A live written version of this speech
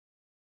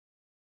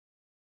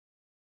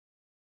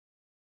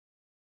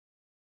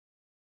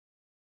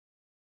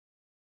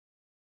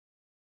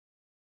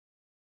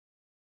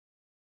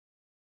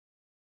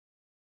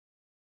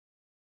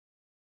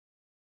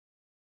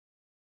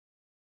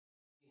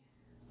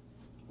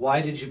Why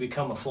did you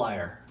become a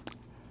flyer?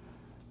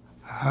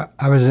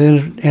 I was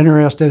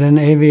interested in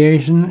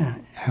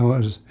aviation. I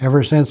was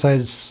ever since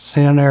I'd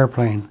seen an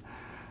airplane,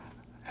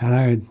 and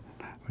I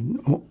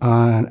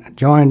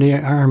joined the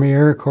Army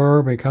Air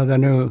Corps because I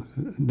knew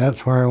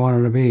that's where I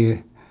wanted to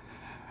be.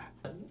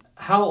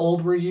 How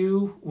old were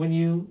you when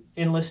you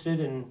enlisted?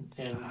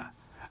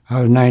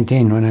 I was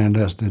 19 when I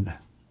enlisted,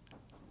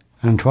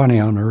 and 20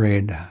 on the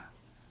raid.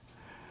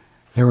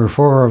 There were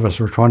 4 of us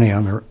were 20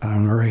 on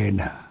the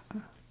raid.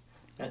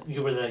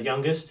 You were the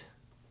youngest?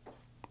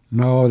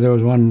 No, there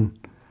was one,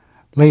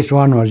 at least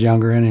one was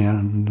younger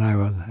than I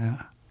was,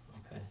 yeah.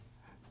 Okay.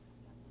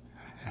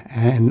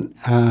 And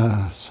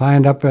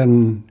signed up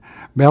in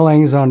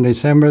Billings on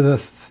December the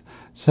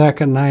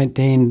 2nd,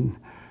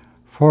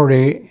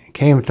 1940,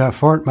 came to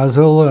Fort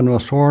Missoula and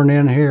was sworn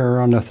in here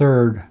on the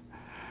 3rd,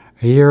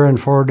 a year and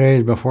 4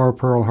 days before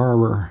Pearl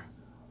Harbor.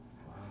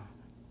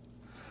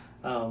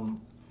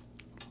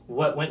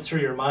 What went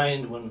through your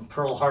mind when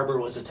Pearl Harbor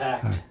was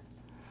attacked?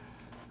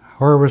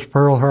 Where was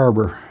Pearl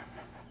Harbor?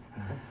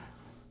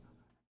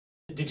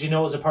 Did you know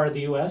it was a part of the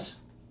U.S.?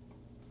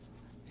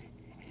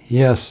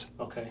 Yes.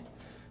 Okay.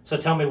 So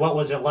tell me, what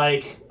was it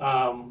like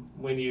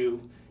when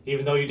you,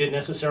 even though you didn't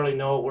necessarily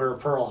know where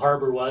Pearl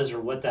Harbor was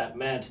or what that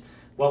meant,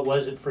 what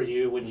was it for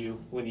you when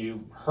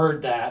you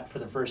heard that for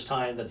the first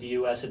time, that the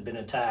U.S. had been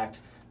attacked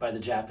by the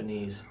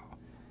Japanese?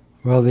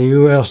 Well, the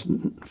U.S.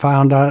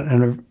 found out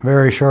in a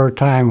very short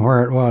time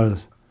where it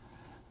was.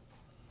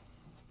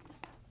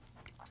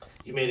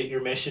 You made it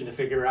your mission to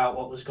figure out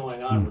what was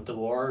going on with the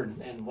war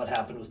and what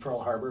happened with Pearl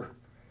Harbor?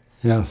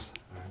 Yes.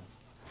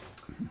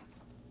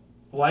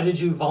 Why did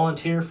you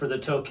volunteer for the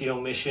Tokyo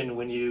mission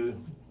when you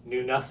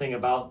knew nothing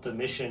about the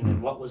mission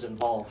and what was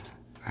involved?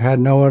 I had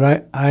no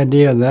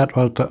idea that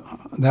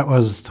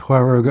was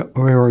where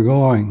we were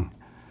going.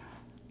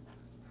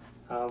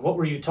 What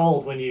were you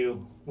told when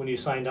you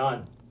signed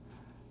on?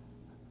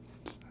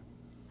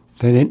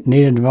 They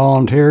needed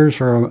volunteers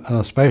for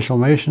a special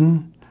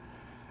mission.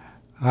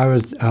 I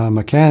was a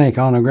mechanic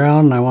on the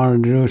ground, and I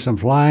wanted to do some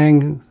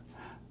flying,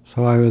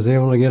 so I was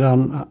able to get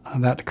on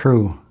that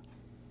crew.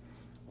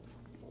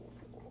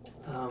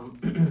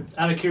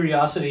 Out of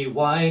curiosity,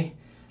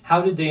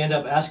 how did they end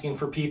up asking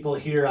for people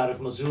here out of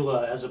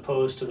Missoula as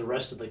opposed to the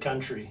rest of the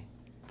country?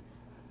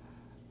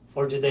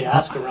 Or did they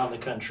ask around the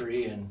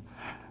country?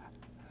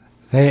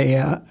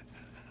 The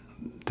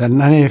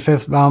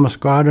 95th Bomb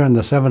Squadron,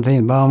 the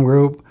 17th Bomb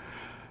Group,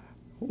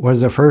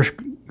 was the first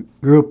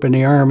group in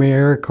the Army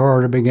Air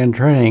Corps to begin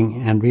training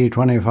in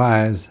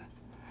B-25s.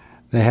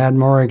 They had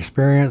more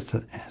experience,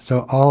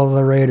 so all of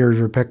the raiders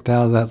were picked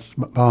out of that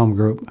bomb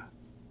group.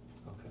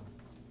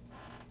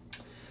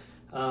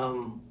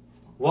 Okay.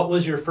 What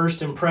was your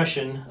first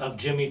impression of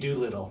Jimmy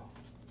Doolittle?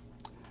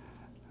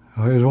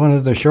 He was one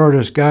of the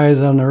shortest guys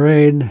on the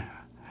raid.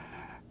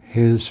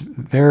 He was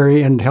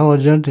very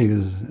intelligent. He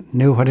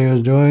knew what he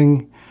was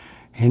doing.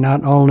 He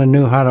not only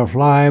knew how to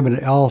fly, but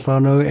he also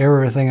knew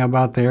everything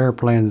about the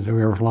airplanes that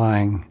we were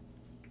flying.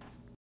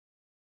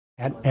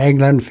 At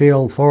Eglin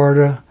Field,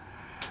 Florida,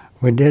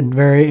 we did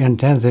very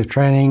intensive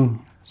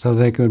training so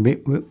they could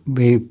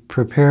be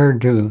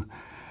prepared to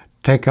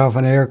take off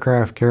an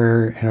aircraft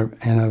carrier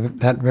in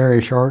that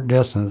very short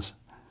distance.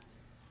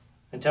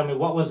 And tell me,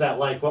 what was that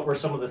like? What were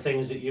some of the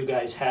things that you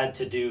guys had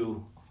to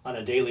do on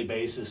a daily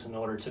basis in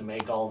order to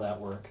make all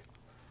that work?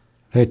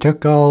 They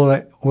took all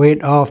the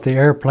weight off the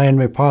airplane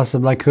we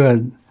possibly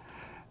could.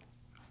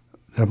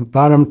 The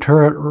bottom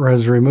turret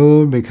was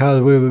removed because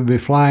we would be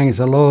flying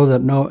so low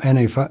that no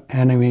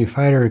enemy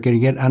fighter could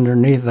get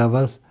underneath of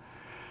us.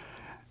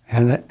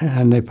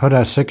 And they put a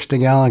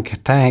 60-gallon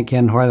tank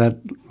in where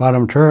that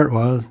bottom turret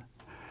was.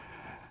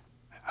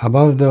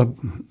 Above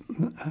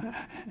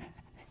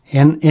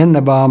in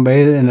the bomb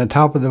bay, in the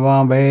top of the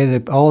bomb bay, they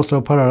also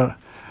put a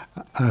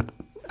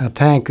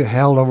tank that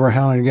held over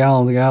 100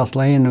 gallons of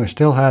gasoline. We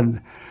still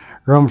had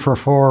room for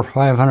 4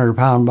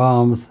 500-pound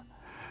bombs.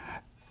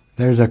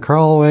 There's a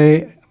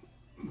crawlway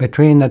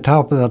between the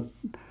top of the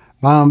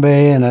bomb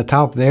bay and the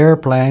top of the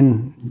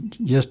airplane,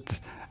 just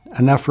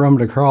enough room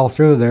to crawl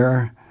through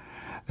there.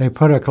 They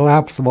put a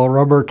collapsible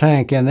rubber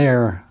tank in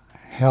there,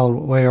 held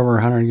way over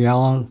 100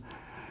 gallons,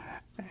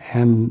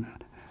 and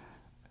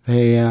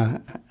they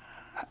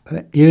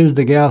used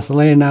the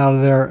gasoline out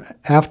of there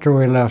after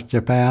we left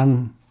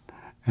Japan.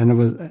 And it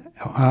was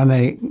when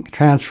they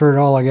transferred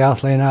all the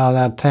gasoline out of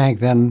that tank,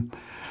 then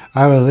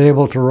I was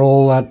able to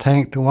roll that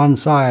tank to one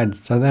side,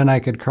 so then I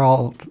could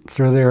crawl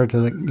through there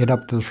to get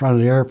up to the front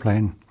of the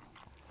airplane.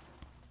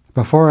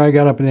 Before I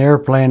got up in the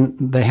airplane,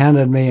 they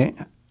handed me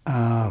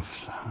a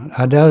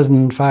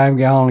dozen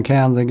 5-gallon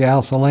cans of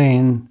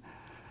gasoline,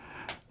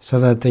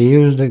 so that they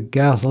used the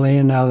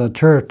gasoline out of the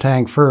turret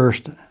tank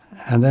first,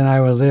 and then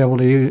I was able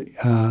to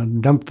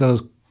dump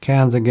those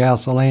cans of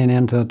gasoline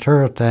into the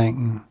turret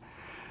tank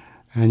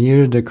and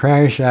used the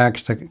crash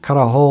axe to cut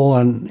a hole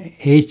in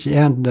each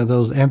end of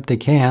those empty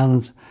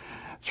cans,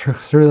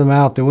 threw them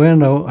out the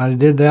window. I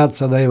did that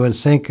so they would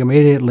sink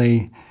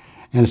immediately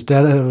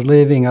instead of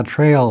leaving a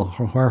trail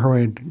from where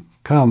we'd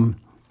come.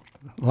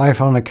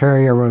 life on the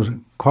carrier was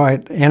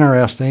quite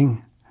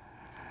interesting.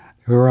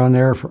 We were on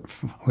there,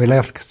 we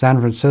left San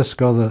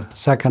Francisco the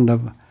 2nd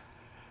of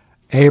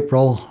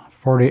April,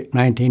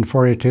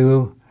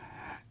 1942,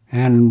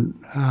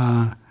 and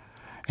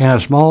in a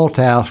small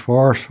task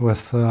force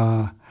with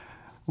the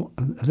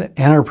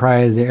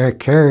Enterprise, the air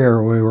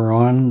carrier we were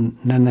on,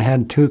 and then they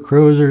had 2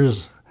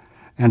 cruisers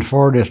and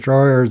 4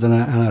 destroyers and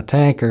a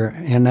tanker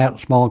in that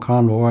small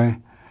convoy.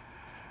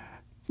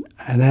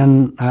 And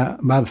then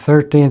about the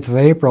 13th of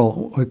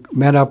April, we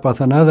met up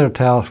with another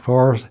task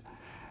force.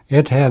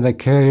 It had the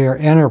carrier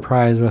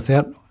Enterprise with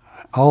it,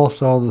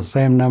 also the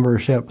same number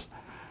of ships.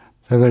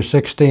 So there's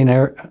 16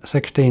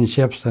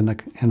 ships in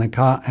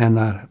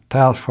the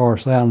task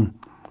force then.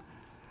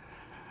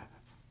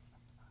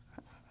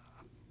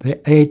 The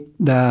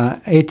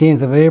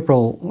 18th of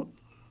April,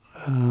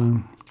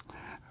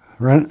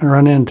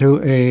 run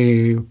into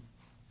a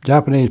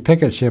Japanese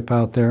picket ship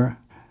out there,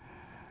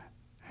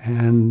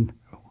 and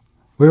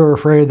we were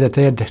afraid that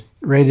they had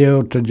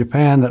radioed to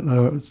Japan that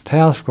the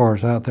task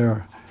force out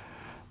there.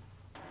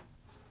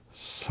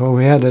 So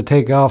we had to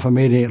take off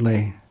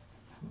immediately.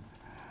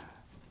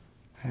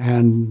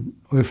 And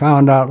we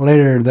found out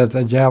later that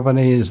the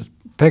Japanese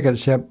picket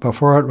ship,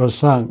 before it was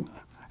sunk,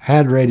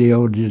 had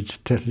radioed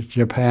to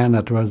Japan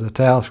that there was a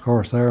task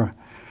force there.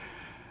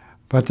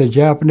 But the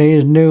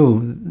Japanese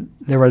knew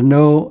there was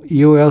no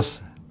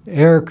U.S.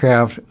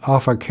 aircraft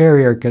off a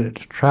carrier could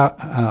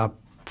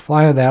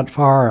fly that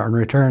far and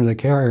return to the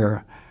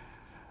carrier.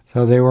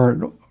 So they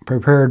weren't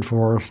prepared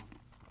for us.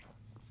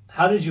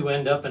 How did you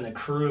end up in the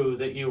crew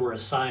that you were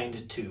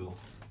assigned to?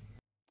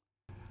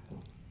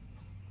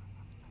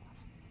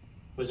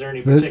 Was there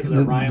any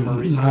particular rhyme or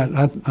reason? I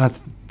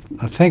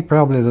think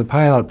probably the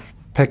pilot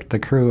picked the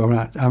crew.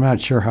 I'm not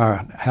sure how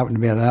it happened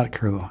to be that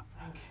crew.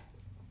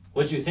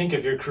 What did you think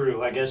of your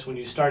crew? I guess when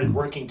you started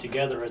working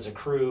together as a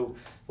crew,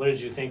 what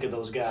did you think of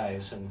those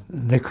guys? And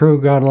the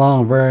crew got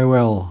along very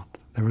well.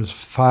 There was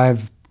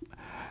 5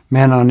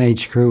 men on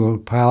each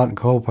crew: pilot and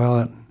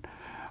co-pilot,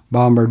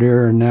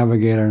 bombardier,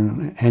 navigator,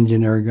 and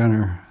engineer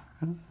gunner.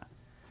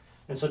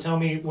 And so tell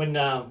me, when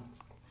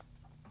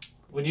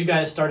you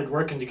guys started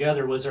working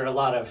together, was there a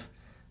lot of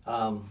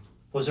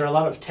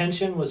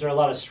tension? Was there a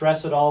lot of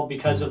stress at all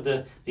because of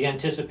the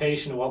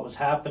anticipation of what was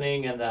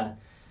happening and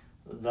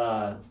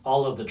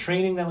all of the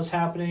training that was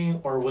happening?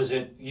 Or was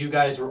it you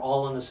guys were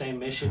all on the same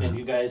mission and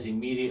you guys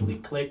immediately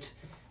clicked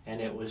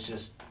and it was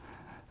just...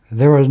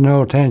 There was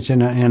no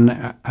tension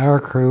in our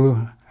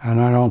crew,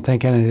 and I don't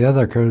think any of the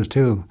other crews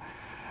too.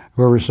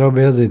 We were so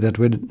busy that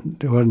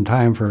there wasn't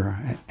time for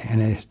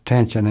any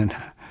tension. And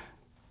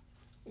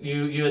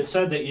you had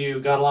said that you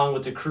got along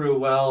with the crew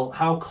well.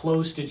 How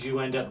close did you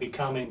end up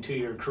becoming to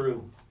your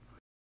crew?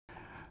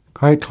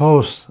 Quite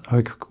close.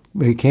 We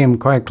became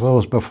quite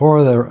close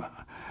during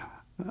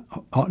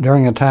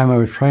the time I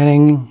was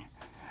training,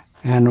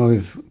 and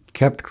we've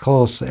kept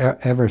close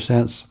ever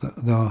since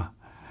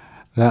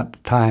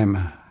that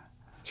time,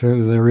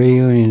 through the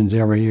reunions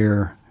every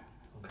year.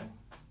 Okay.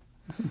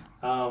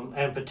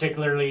 And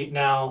particularly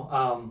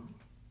now,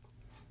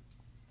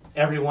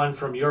 everyone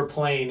from your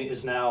plane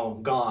is now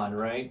gone,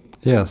 right?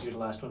 Yes. You're the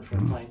last one from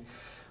your plane.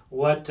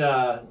 What?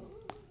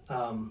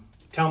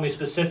 Tell me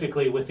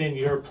specifically, within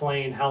your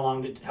plane,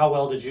 how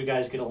well did you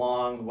guys get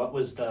along? What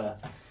was the?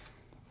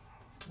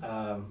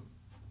 I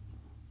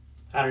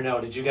don't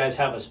know. Did you guys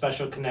have a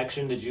special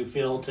connection? Did you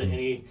feel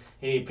to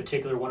any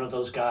particular one of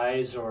those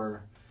guys,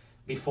 or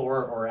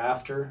before or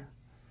after?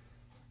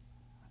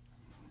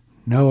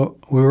 No,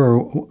 we were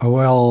a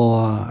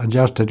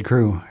well-adjusted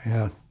crew.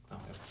 Yeah.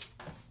 Okay.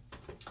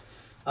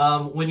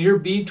 When your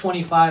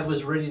B-25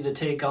 was ready to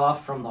take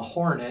off from the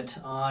Hornet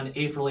on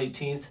April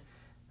 18th,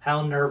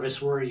 how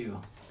nervous were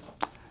you?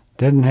 I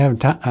didn't have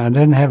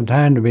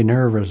time to be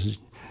nervous.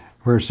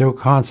 We were so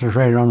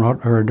concentrated on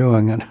what we were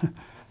doing.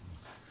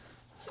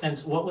 And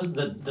what was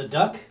the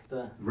duck?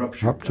 The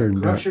Ruptured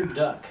Duck. Ruptured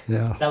Duck.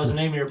 Yeah. That was the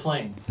name of your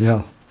plane.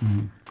 Yeah.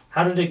 Mm-hmm.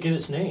 How did it get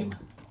its name?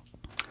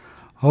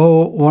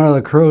 Oh, one of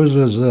the crews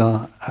was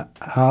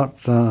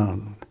out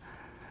on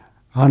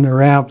the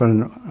ramp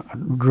and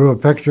drew a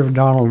picture of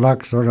Donald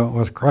Duck sort of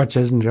with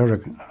crutches and sort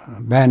of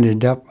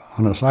bandaged up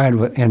on the side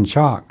in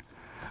chalk.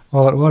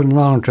 Well, it wasn't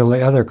long until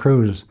the other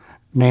crews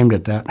named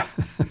it that.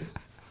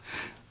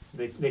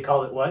 They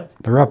called it what?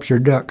 The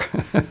Ruptured Duck.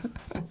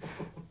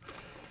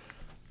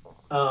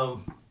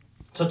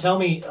 So tell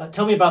me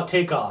about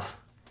takeoff.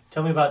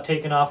 Tell me about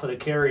taking off of the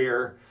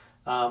carrier,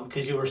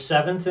 because you were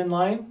 7th in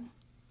line.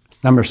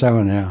 Number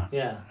 7, yeah.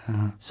 Yeah.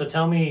 So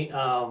tell me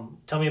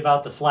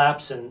about the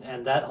flaps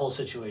and that whole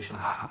situation.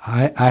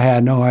 I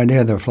had no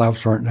idea the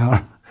flaps weren't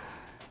down.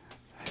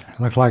 It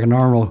looked like a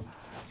normal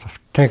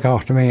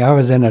takeoff to me. I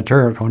was in the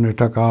turret when we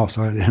took off,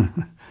 so I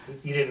didn't.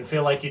 You didn't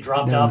feel like you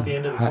dropped off the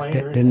end of the plane? I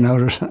didn't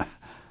notice.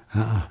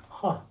 Huh.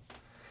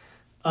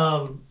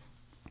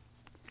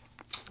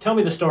 Tell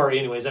me the story,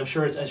 anyways. I'm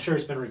sure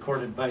it's been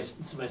recorded by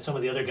some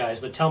of the other guys,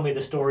 but tell me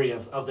the story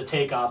of the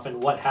takeoff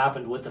and what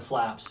happened with the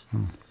flaps.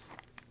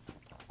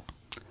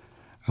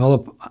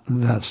 Well,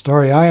 the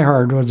story I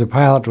heard was the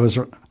pilot was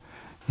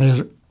He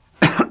was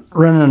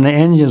running the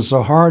engine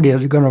so hard he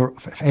was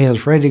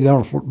afraid he was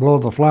going to blow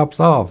the flaps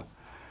off,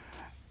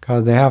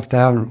 because they have to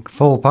have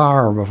full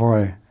power before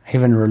they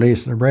even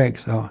release the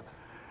brakes. So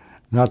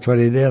that's what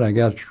he did. I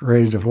guess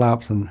raised the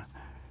flaps and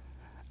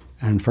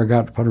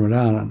forgot to put them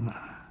down.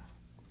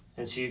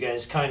 And so you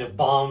guys kind of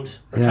bombed,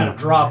 or Yeah, kind of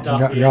dropped off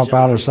the edge dropped of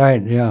out the- of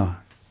sight. Yeah,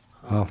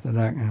 off the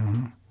deck.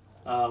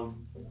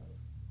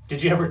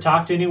 Did you ever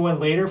talk to anyone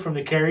later from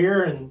the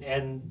carrier,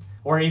 and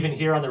or even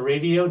hear on the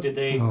radio? Did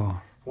they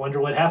wonder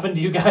what happened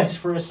to you guys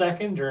for a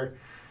second, or?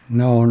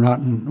 No,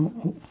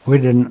 we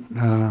didn't.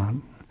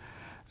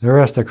 The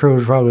rest of the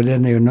crews probably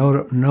didn't even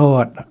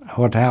know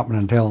what happened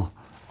until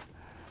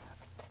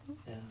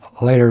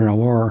later in the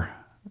war.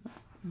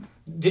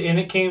 And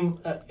it came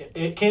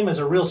as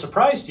a real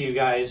surprise to you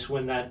guys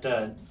when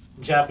that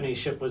Japanese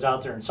ship was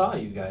out there and saw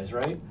you guys,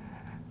 right?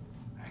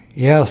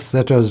 Yes,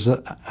 it was.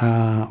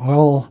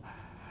 Well,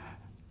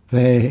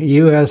 the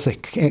U.S.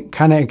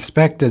 kind of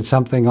expected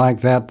something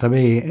like that to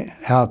be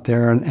out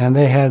there, and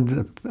they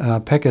had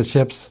picket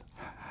ships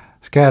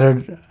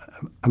scattered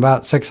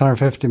about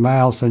 650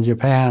 miles from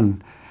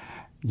Japan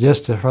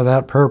just for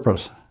that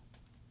purpose.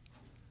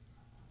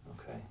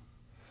 Okay.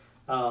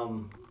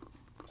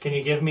 Can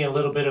you give me a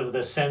little bit of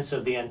the sense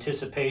of the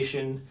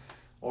anticipation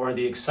or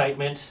the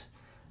excitement,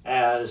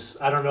 as,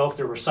 I don't know if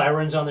there were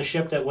sirens on the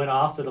ship that went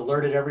off that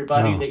alerted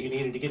everybody that you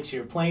needed to get to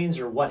your planes,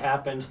 or what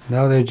happened?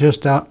 No, they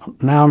just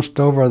announced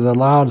over the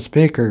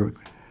loudspeaker,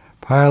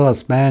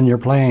 "Pilots, man your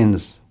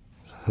planes."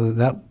 So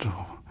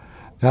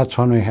that's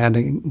when we had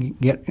to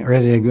get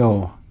ready to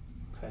go.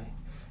 Okay.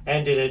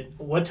 And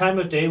what time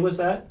of day was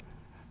that?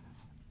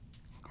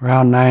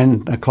 Around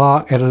 9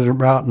 o'clock. It was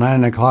about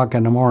 9 o'clock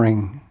in the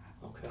morning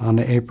on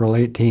the April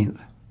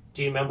 18th.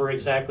 Do you remember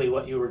exactly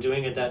what you were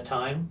doing at that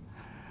time?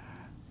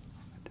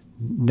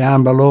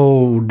 Down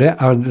below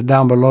deck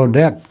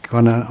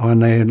when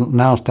they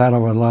announced that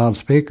over the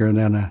loudspeaker,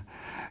 and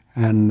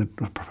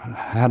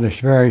had a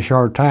very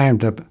short time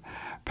to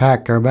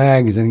pack our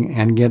bags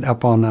and get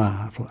up on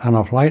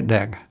a flight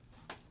deck.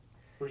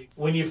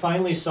 When you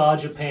finally saw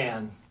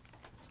Japan,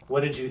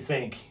 what did you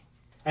think?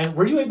 And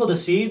were you able to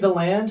see the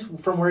land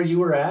from where you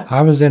were at?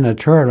 I was in a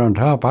turret on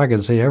top. I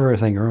could see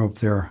everything from up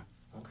there.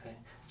 Okay.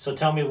 So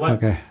tell me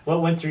what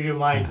went through your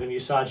mind when you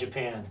saw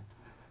Japan?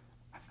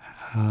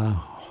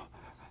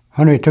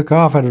 When we took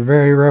off, it was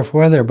very rough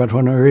weather, but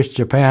when we reached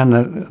Japan,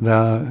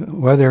 the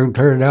weather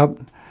cleared up,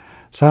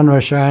 sun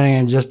was shining,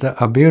 and just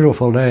a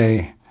beautiful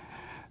day.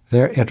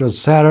 It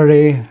was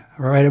Saturday,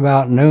 right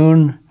about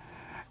noon,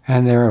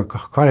 and there were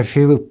quite a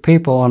few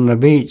people on the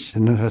beach,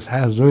 and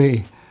as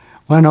we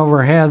went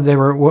overhead, they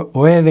were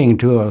waving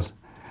to us.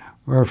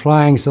 We were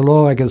flying so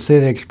low I could see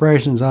the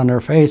expressions on their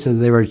faces.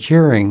 They were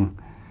cheering,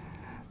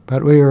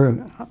 but we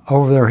were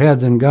over their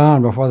heads and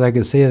gone before they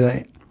could see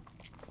the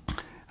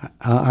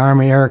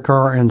Army Air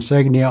Corps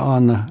insignia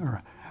on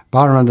the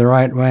bottom of the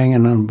right wing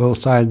and on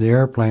both sides of the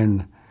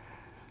airplane.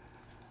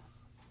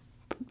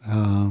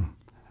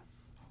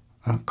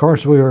 Of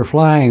course, we were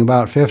flying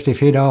about 50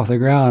 feet off the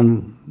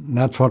ground.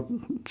 That's what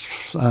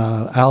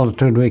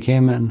altitude we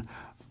came in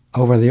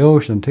over the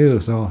ocean, too.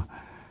 So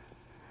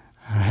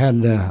I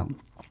had to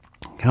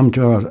come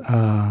to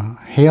a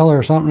hill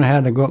or something. I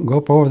had to go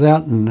up over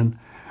that and then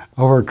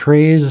over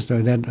trees. So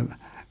we had to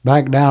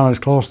back down as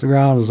close to the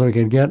ground as we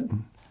could get.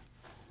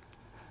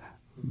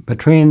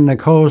 Between the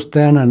coast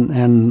then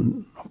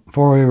and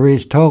before we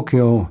reached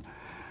Tokyo,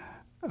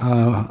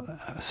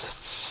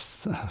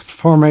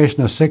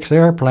 formation of 6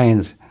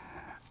 airplanes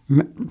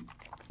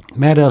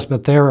met us,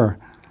 but they were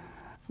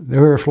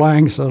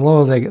flying so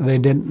low they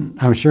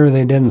didn't. I'm sure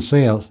they didn't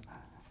see us.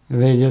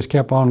 They just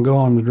kept on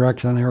going the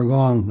direction they were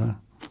going.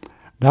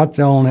 That's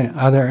the only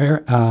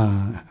other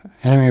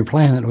enemy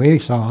plane that we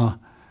saw.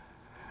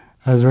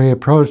 As we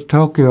approached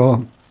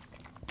Tokyo,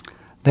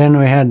 then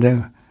we had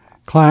to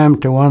climb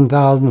to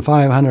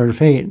 1,500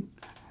 feet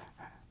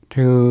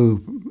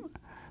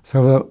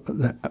so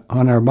that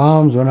when our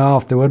bombs went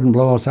off, they wouldn't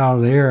blow us out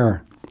of the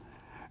air.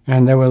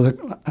 And there was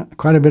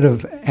quite a bit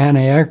of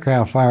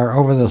anti-aircraft fire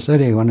over the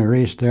city when we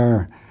reached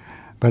there,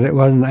 but it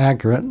wasn't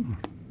accurate.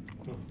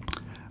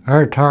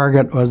 Our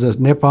target was this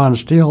Nippon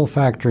Steel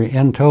factory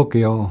in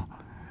Tokyo.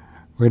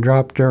 We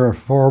dropped there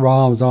 4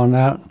 bombs on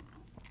that,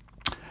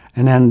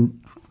 and then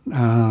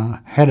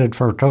headed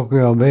for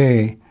Tokyo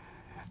Bay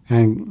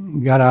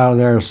and got out of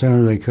there as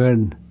soon as we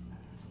could.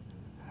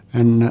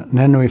 And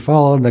then we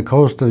followed the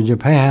coast of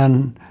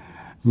Japan,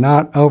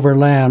 not over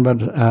land,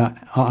 but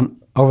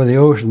over the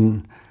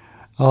ocean,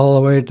 all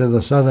the way to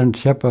the southern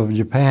tip of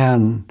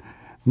Japan,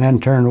 and then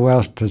turned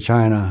west to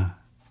China.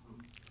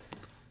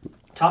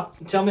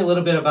 Tell me a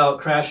little bit about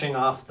crashing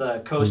off the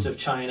coast of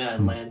China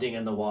and landing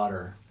in the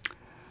water.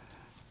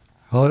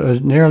 Well, it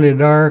was nearly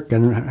dark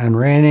and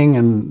raining,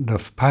 and the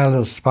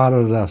pilot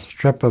spotted a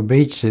strip of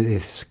beach he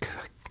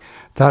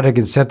thought he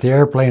could set the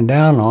airplane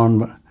down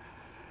on,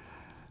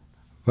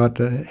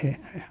 but I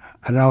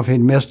don't know if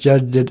he'd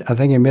misjudged it. I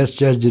think he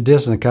misjudged the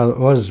distance because it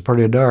was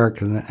pretty dark,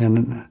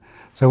 and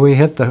so we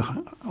hit the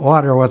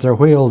water with our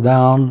wheels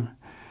down.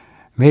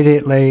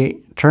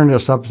 Immediately turned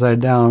us upside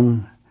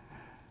down.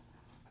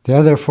 The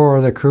other 4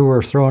 of the crew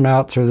were thrown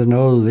out through the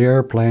nose of the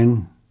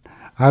airplane.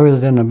 I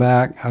was in the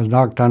back. I was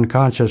knocked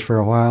unconscious for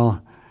a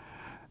while.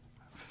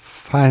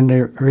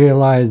 Finally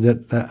realized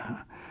that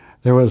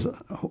there was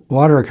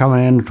water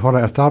coming in to what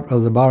I thought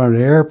was the bottom of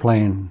the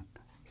airplane.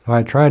 So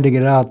I tried to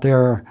get out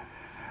there,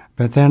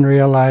 but then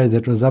realized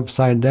it was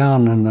upside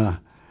down and the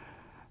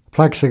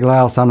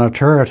plexiglass on the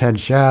turret had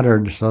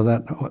shattered, so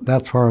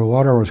that's where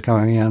water was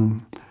coming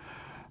in.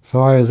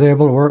 So I was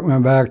able to work my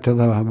back to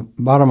the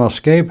bottom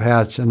escape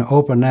hatch and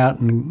open that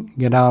and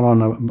get out on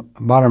the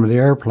bottom of the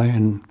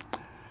airplane.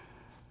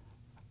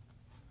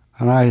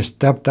 And I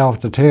stepped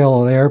off the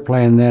tail of the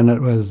airplane, then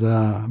it was,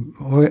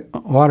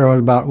 water was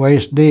about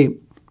waist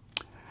deep.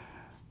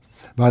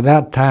 By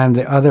that time,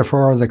 the other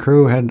 4 of the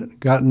crew had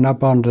gotten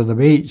up onto the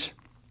beach.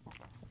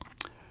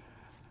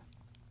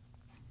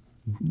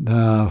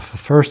 The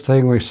first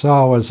thing we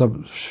saw was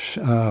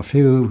a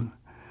few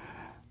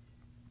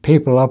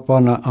people up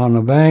on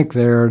the bank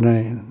there,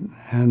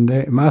 and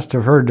they must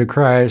have heard the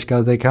crash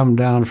because they come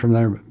down from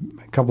a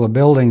couple of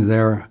buildings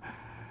there,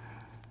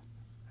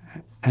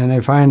 and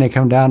they finally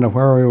come down to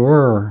where we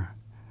were.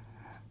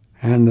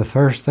 And the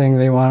first thing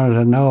they wanted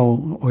to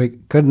know, we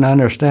couldn't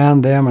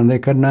understand them and they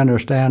couldn't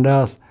understand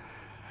us,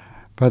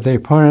 but they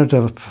pointed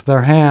to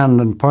their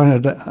hand and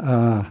pointed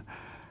to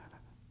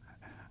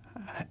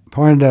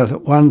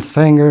one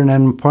finger and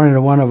then pointed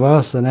to one of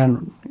us, and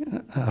then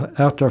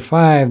after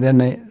 5,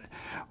 then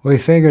we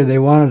figured they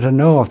wanted to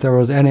know if there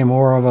was any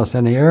more of us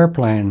in the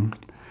airplane.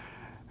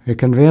 We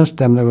convinced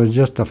them there was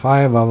just the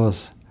 5 of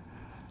us,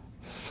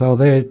 so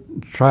they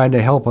tried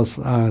to help us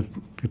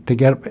to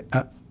get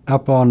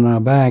up on the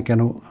bank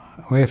and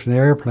away from the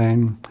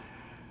airplane.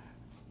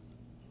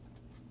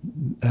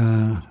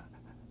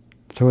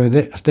 So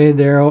we stayed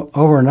there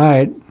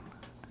overnight,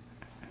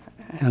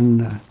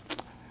 and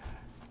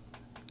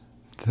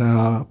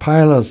the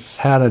pilot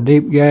had a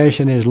deep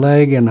gash in his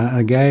leg and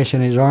a gash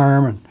in his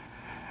arm,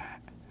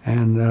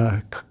 and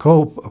the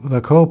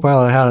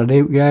co-pilot had a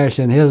deep gash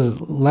in his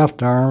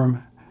left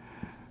arm.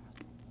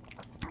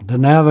 The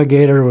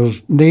navigator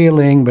was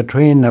kneeling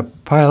between the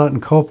pilot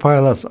and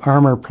co-pilot's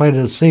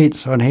armor-plated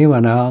seats when he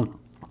went out.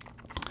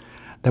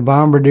 The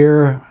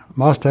bombardier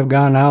must have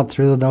gone out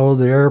through the nose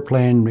of the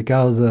airplane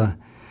because the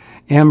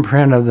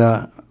imprint of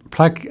the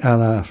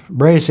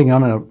bracing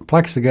on the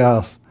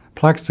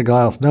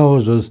plexiglass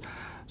nose was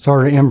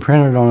sort of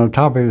imprinted on the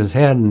top of his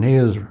head, and he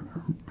was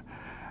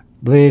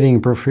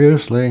bleeding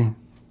profusely.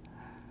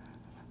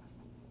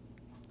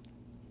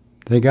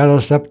 They got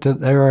us up to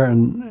there,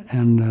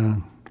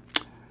 and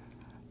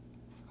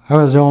I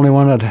was the only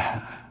one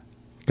that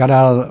got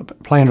out of the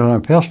plane with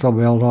a pistol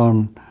belt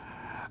on.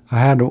 I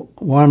had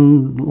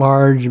one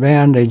large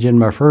bandage in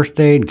my first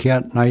aid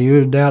kit, and I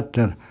used that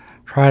to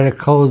try to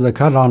close the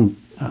cut on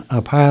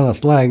a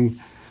pilot's leg.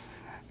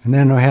 And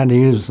then we had to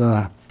use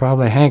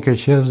probably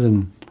handkerchiefs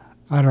and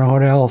I don't know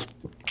what else,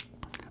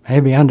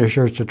 maybe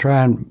undershirts to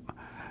try and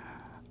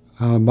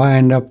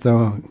bind up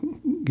the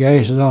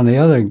gashes on the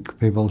other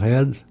people's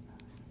heads.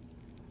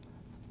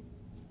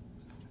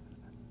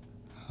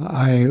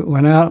 I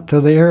went out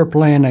to the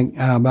airplane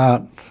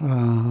about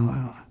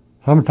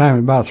sometime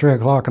about 3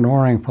 o'clock in the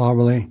morning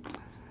probably,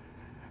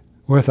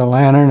 with a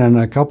lantern and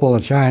a couple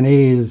of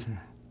Chinese,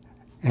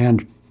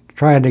 and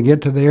tried to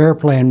get to the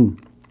airplane,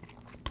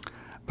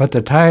 but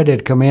the tide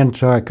had come in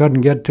so I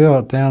couldn't get to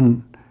it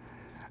then.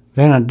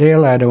 Then at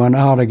daylight it went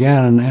out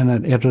again,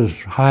 and it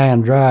was high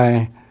and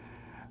dry.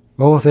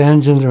 Both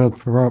engines with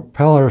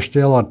propellers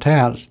still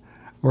attached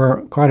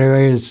were quite a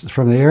ways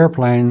from the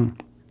airplane.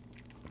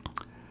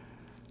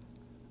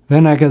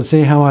 Then I could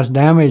see how much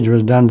damage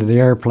was done to the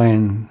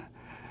airplane.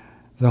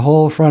 The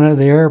whole front of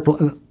the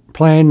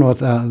airplane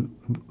with a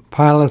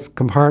pilot's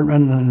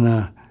compartment and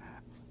a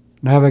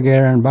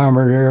navigator and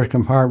bombardier's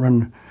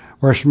compartment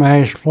were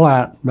smashed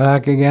flat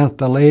back against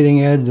the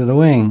leading edge of the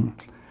wing.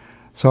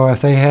 So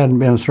if they hadn't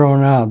been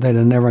thrown out, they'd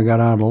have never got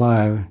out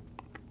alive.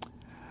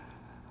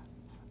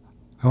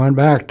 I went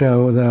back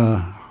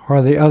to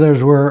where the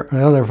others were,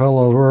 the other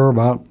fellows were,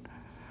 about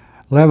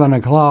 11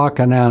 o'clock,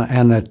 and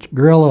the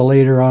guerrilla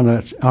leader on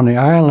the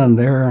island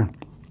there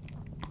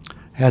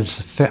had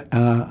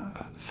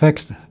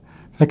fixed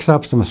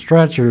up some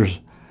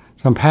stretchers,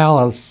 some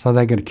pallets, so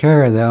they could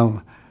carry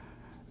them.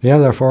 The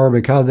other 4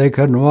 because they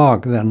couldn't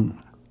walk then.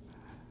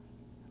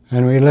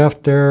 And we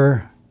left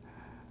there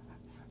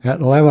at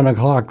 11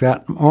 o'clock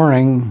that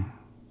morning,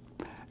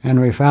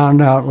 and we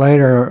found out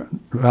later,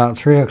 about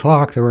 3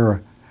 o'clock, there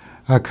were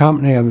a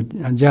company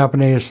of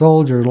Japanese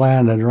soldiers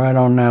landed right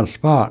on that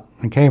spot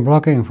and came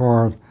looking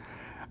for us.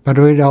 But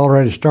we'd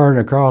already started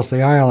across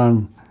the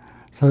island,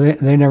 so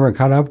they never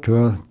caught up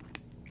to us.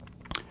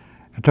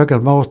 It took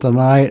us most of the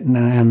night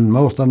and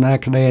most of the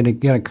next day to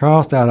get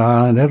across that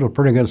island. It was a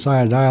pretty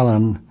good-sized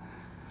island.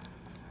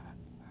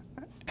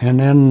 And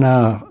then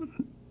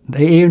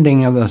the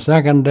evening of the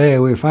second day,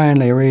 we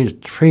finally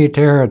reached free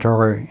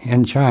territory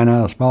in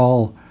China, a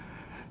small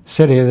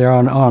city there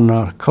on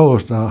the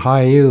coast,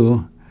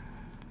 Haiyu.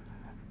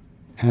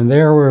 And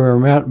there we were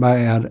met by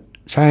a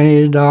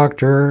Chinese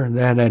doctor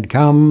that had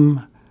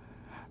come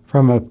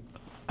from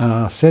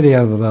a city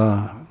of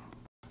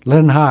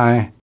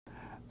Linhai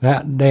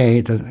that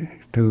day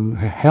to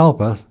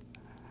help us.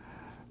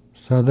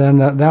 So then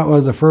that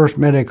was the first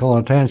medical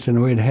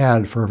attention we'd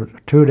had for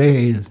 2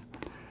 days.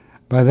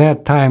 By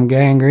that time,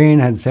 gangrene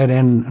had set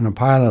in the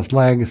pilot's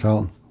leg,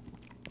 so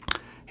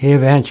he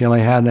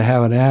eventually had to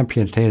have it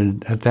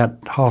amputated at that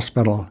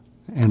hospital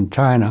in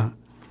China.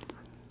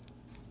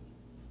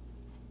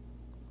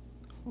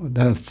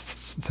 The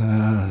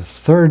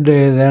third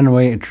day, then,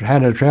 we had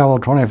to travel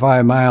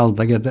 25 miles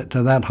to get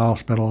to that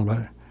hospital,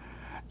 but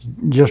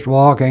just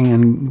walking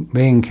and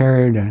being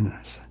carried. And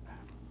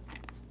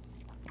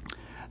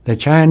the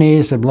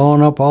Chinese had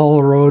blown up all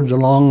the roads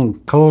along the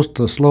coast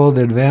to slow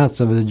the advance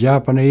of the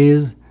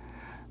Japanese,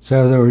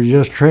 so there were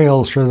just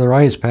trails through the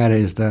rice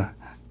paddies to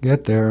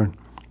get there.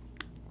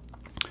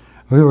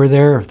 We were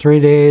there 3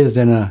 days,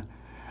 and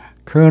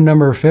crew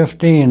number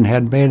 15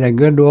 had made a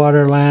good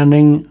water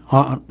landing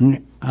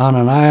on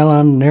an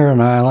island, near an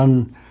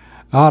island,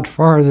 out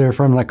farther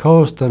from the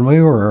coast than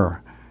we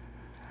were.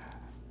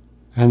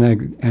 And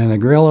the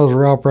guerrillas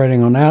were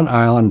operating on that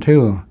island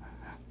too.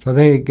 So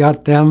they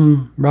brought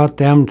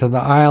them to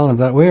the island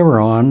that we were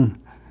on,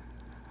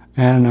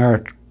 and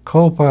our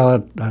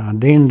co-pilot,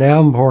 Dean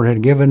Davenport,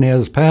 had given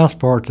his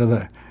passport to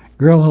the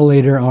guerrilla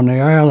leader on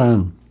the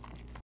island.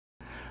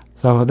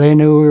 So they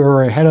knew we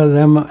were ahead of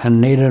them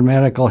and needed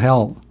medical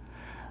help.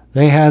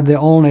 They had the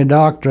only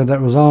doctor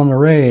that was on the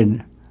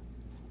raid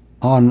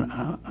on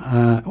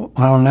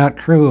that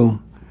crew.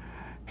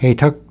 He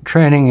took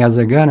training as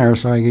a gunner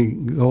so he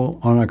could go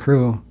on a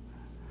crew.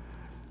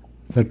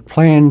 The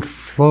plane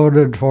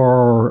floated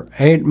for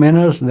 8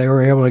 minutes. They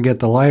were able to get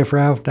the life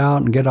raft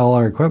out and get all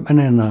our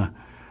equipment in the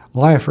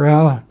life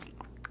raft.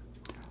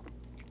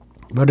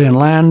 But in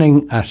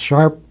landing, a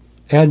sharp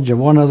edge of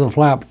one of the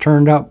flaps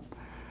turned up,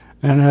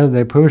 and as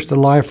they pushed the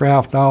life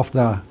raft off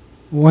the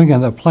wing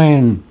of the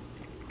plane,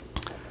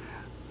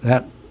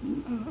 that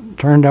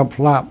turned up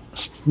flap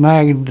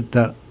snagged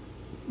the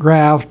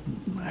raft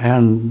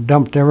and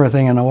dumped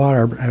everything in the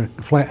water,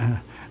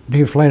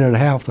 deflated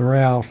half the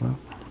raft.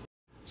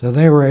 So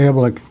they were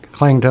able to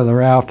cling to the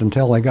raft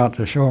until they got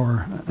to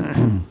shore.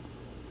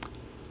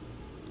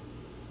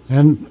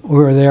 And we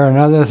were there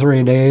another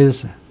 3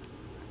 days,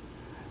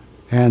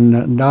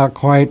 and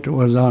Doc White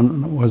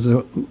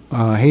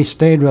he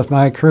stayed with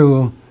my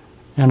crew,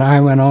 and I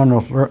went on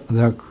with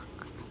the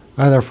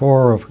other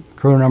 4 of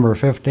crew number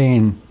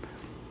 15.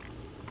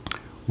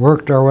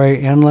 Worked our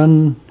way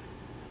inland.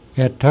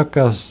 It took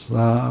us,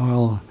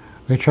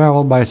 we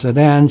traveled by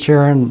sedan,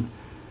 sharing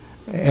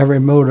every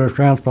mode of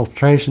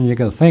transportation you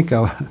could think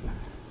of.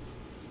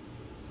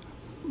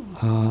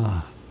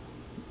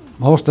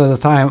 Most of the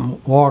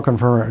time walking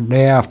for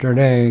day after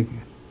day.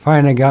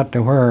 Finally got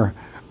to where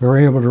we were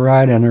able to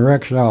ride in a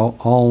rickshaw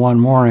all one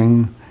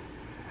morning.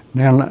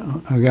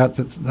 Then we got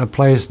to the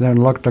place, then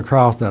looked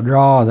across the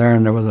draw there,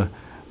 and there was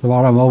the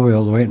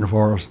automobiles waiting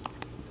for us.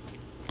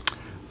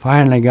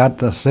 Finally got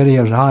the city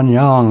of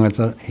Hanyang. It's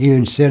a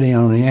huge city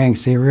on the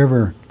Yangtze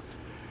River.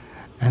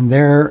 And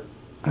there,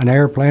 an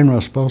airplane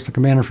was supposed to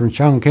come in from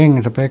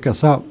Chongqing to pick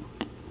us up.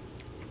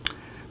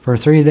 For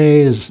 3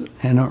 days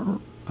in a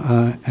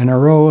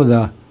row,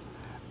 the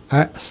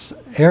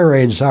air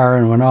raid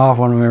siren went off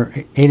when we were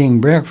eating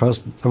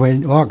breakfast. So we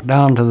walked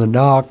down to the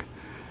dock,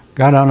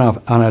 got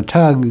on a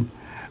tug,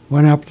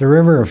 went up the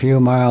river a few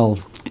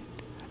miles,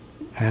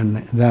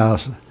 and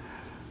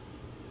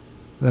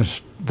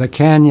the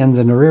canyons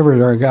and the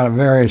rivers got a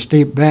very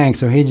steep bank,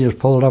 so he just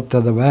pulled up to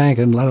the bank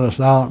and let us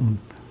out and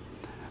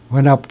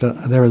went up to,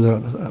 there was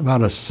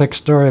about a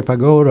 6-story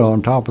pagoda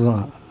on top of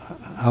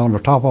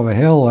a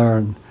hill there,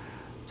 and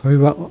so we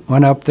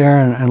went up there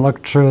and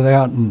looked through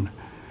that, and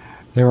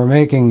they were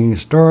making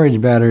storage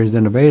batteries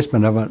in the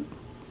basement of it.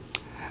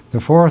 The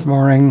 4th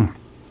morning,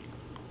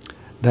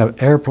 the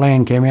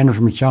airplane came in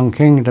from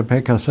Chongqing to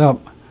pick us up.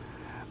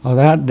 Well,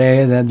 that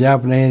day, the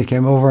Japanese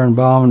came over and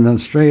bombed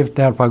and strafed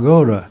that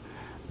pagoda.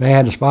 They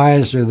had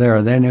spies through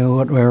there. They knew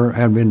what we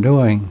had been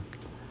doing.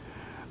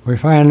 We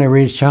finally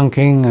reached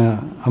Chongqing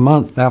a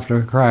month after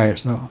the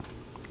crash. So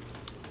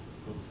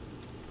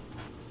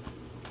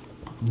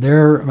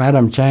there,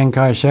 Madam Chiang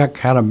Kai-shek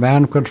had a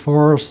banquet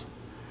for us.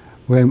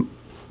 We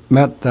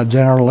met the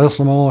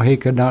Generalissimo. He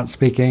could not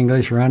speak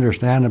English or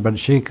understand it, but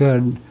she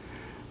could,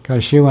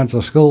 because she went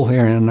to school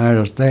here in the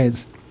United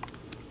States.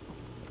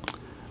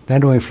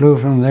 Then we flew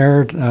from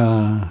there. We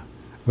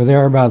were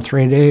there about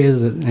 3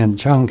 days in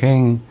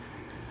Chongqing,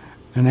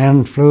 and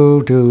then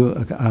flew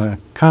to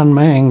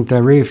Kunming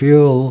to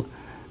refuel,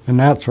 and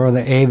that's where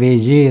the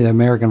AVG, the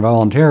American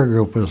Volunteer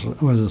Group,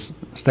 was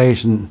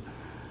stationed.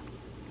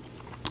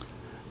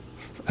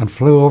 And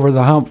flew over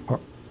the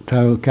hump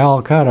to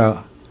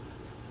Calcutta.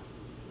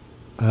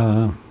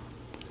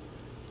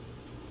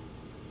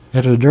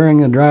 It was during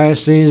the dry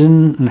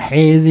season, and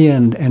hazy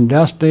and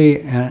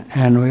dusty,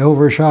 and we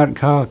overshot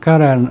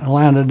Calcutta and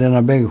landed in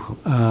a big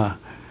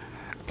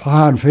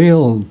plowed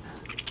field.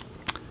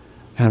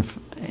 And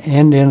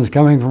Indians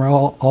coming from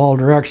all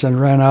directions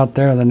ran out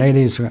there. The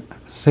natives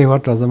see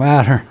what was the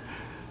matter.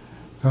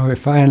 So we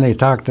finally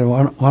talked to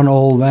one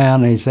old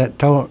man. He said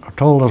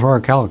told us where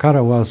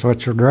Calcutta was,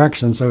 switched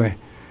direction. So we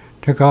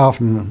took off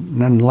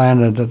and then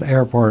landed at the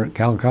airport at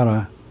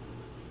Calcutta.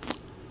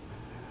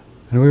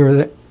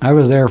 And I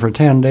was there for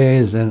 10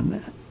 days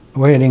and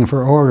waiting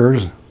for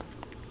orders.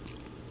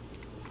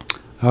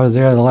 I was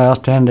there the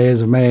last 10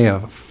 days of May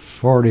of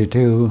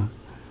 '42,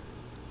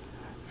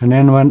 and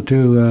then went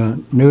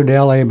to New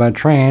Delhi by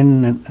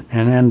train,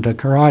 and then to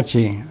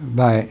Karachi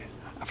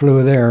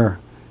flew there,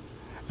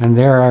 and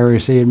there I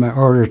received my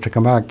orders to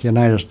come back to the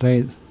United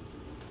States.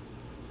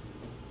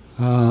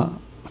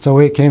 So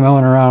we came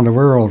on around the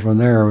world from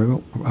there.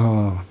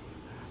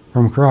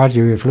 From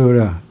Karachi we flew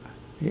to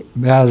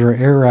Basra,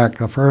 Iraq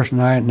the first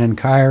night, and then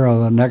Cairo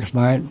the next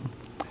night.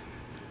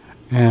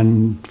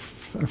 And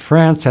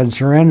France had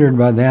surrendered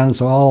by then,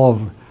 so all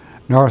of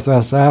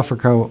Northwest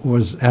Africa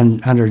was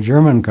under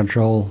German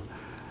control.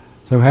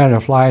 So we had to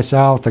fly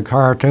south to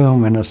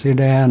Khartoum and to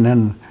Sudan,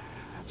 and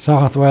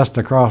southwest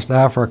across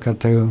Africa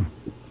to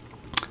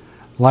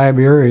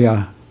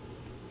Liberia,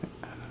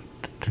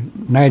 to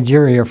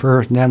Nigeria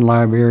first, and then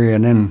Liberia,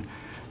 and then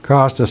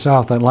across the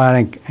South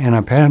Atlantic in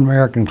a Pan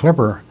American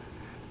clipper.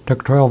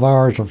 Took 12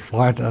 hours to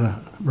fly to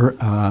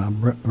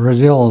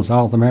Brazil and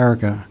South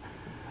America,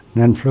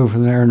 and then flew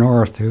from there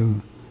north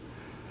to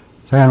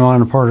San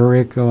Juan, Puerto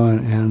Rico,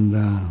 and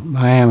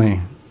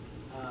Miami.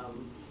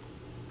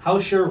 How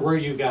sure were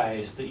you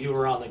guys that you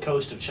were on the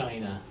coast of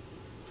China?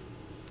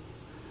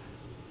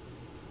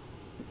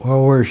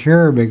 Well, we're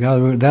sure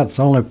because that's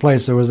the only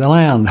place there was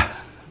land.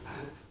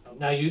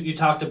 Now, you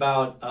talked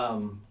about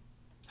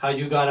how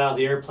you got out of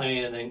the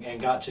airplane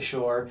and got to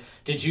shore.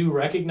 Did you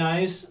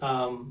recognize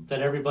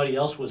that everybody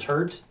else was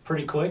hurt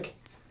pretty quick?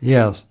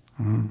 Yes.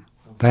 Mm-hmm.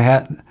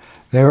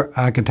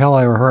 I could tell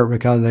they were hurt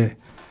because the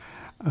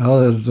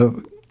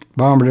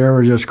bombardier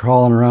was just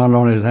crawling around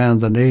on his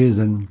hands and knees,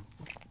 and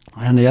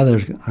the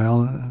others,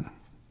 well,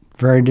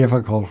 very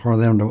difficult for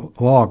them to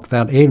walk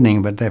that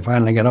evening, but they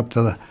finally got up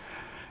to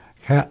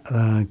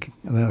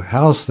the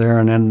house there,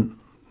 and then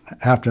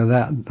after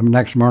that, the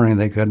next morning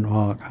they couldn't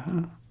walk.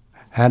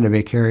 Had to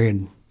be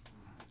carried.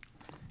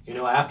 You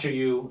know, after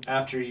you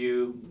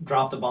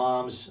dropped the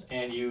bombs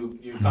and you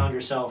found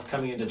yourself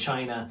coming into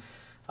China,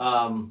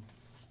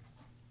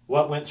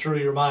 what went through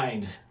your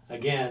mind?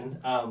 Again,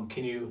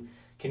 can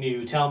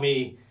you tell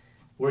me,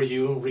 were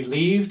you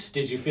relieved?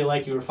 Did you feel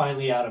like you were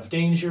finally out of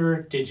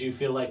danger? Did you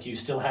feel like you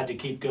still had to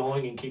keep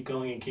going and keep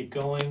going and keep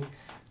going?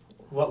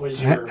 What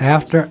was your...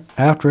 After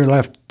we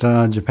left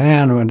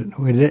Japan,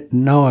 we didn't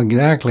know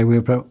exactly.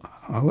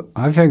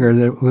 I figured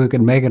that we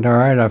could make it all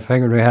right. I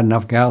figured we had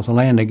enough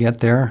gasoline to get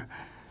there.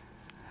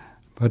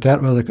 But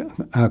that was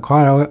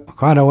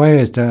quite a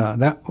ways.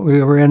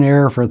 We were in the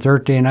air for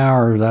 13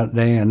 hours that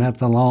day, and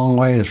that's a long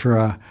ways for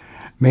a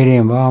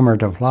medium bomber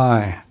to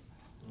fly.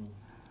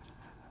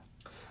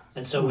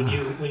 And so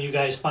when you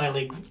guys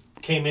finally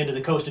came into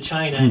the coast of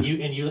China and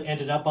you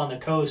ended up on the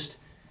coast,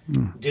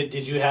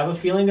 did you have a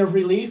feeling of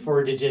relief,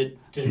 or did it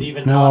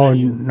even dawn on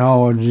you?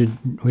 No,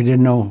 we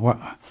didn't know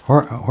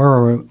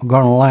where we were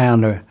going to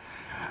land.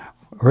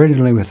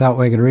 Originally, we thought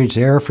we could reach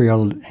the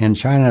airfield in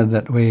China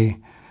that we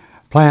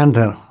planned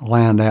to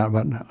land at,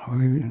 but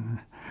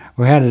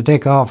we had to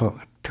take off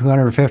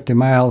 250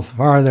 miles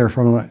farther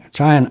from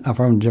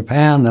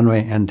Japan than we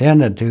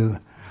intended to,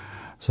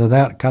 so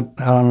that cut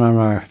down on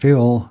our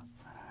fuel.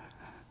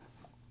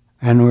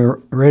 And we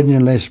were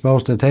originally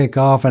supposed to take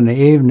off in the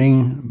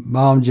evening,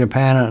 bomb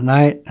Japan at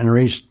night, and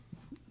reach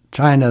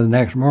China the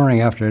next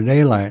morning after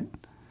daylight.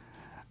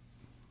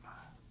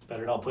 But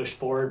it all pushed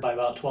forward by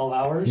about 12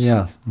 hours?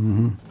 Yes.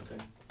 Mm-hmm.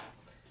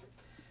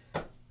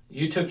 Okay.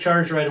 You took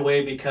charge right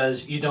away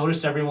because you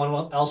noticed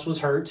everyone else was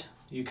hurt.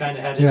 You kind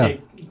of had to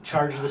take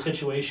charge of the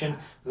situation.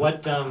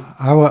 What?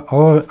 I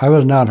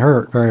was not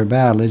hurt very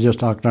badly,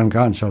 just knocked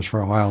unconscious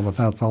for a while, but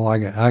that's all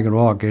I could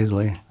walk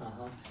easily.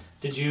 Uh-huh.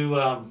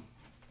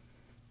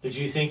 Did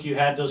you think you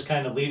had those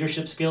kind of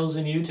leadership skills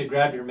in you to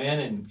grab your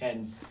men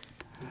and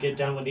get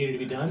done what needed to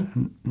be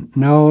done?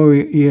 No,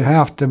 you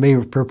have to be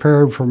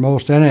prepared for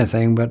most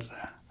anything, but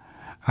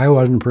I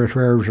wasn't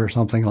prepared for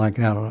something like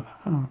that.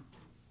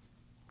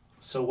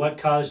 So what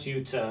caused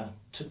you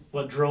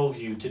what drove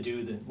you to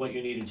do what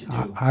you needed to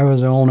do? I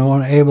was the only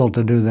one able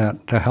to do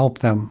that, to help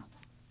them.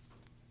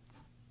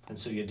 And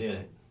so you did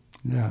it?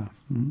 Yeah.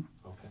 Mm-hmm.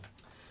 Okay.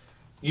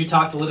 You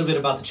talked a little bit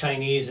about the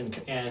Chinese,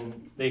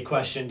 and they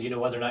questioned,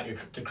 whether or not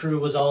the crew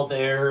was all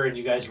there and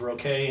you guys were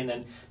okay. And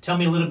then tell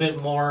me a little bit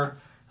more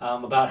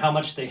about how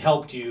much they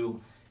helped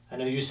you. I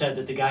know you said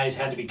that the guys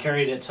had to be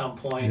carried at some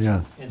point.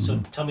 Yeah. And so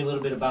tell me a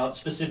little bit about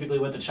specifically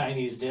what the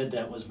Chinese did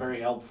that was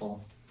very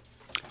helpful.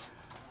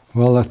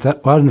 Well, if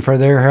that wasn't for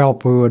their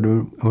help, we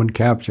would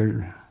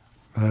captured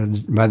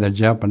by the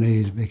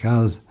Japanese,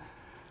 because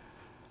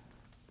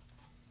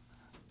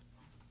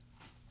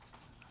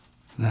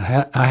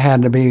I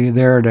had to be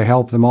there to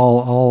help them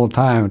all the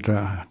time,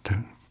 to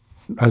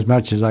as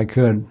much as I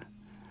could.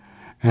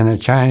 And the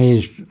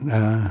Chinese,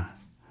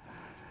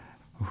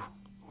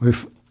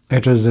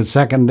 it was the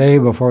second day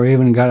before we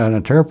even got an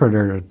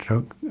interpreter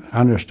to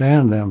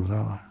understand them.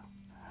 So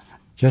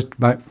just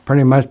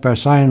pretty much by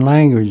sign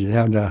language, you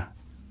had to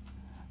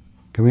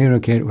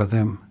communicate with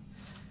them.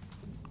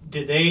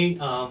 Did they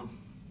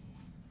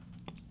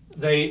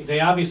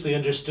obviously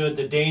understood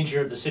the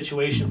danger of the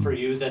situation for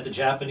you, that the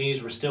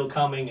Japanese were still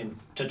coming and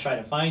to try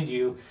to find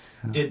you.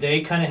 Did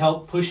they kind of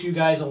help push you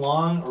guys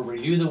along, or were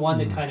you the one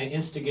that kind of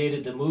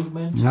instigated the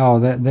movement? No,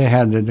 they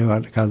had to do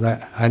it because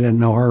I didn't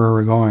know where we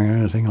were going or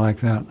anything like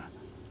that.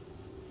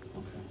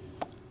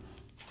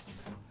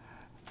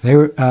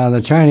 Okay.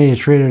 The Chinese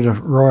treated us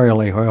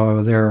royally while we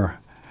were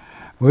there.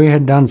 We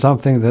had done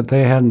something that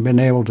they hadn't been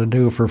able to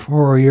do for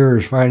 4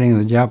 years fighting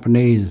the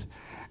Japanese,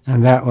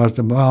 and that was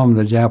to bomb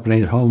the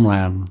Japanese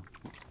homeland.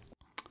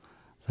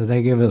 So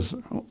they give us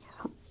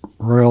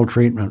royal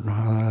treatment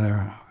while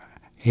there.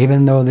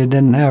 Even though they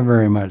didn't have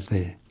very much,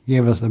 they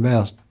gave us the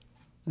best.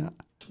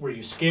 Were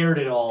you scared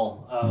at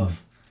all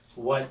of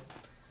what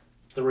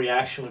the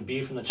reaction would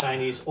be from the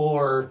Chinese,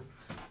 or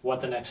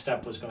what the next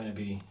step was going to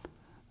be?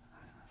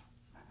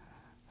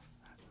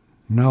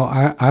 No,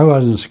 I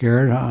wasn't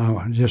scared. I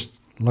was just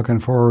looking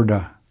forward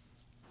to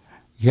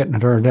getting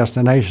to our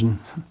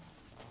destination.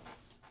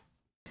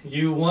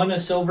 You won a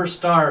Silver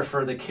Star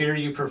for the care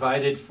you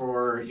provided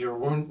for your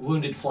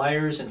wounded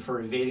flyers and for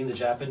evading the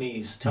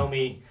Japanese. Tell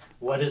me,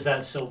 what does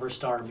that Silver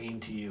Star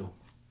mean to you?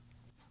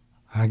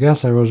 I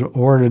guess I was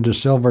awarded the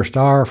Silver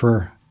Star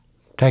for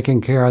taking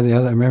care of the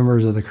other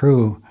members of the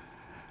crew.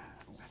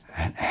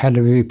 I had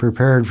to be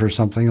prepared for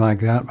something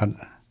like that, but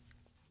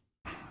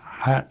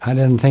I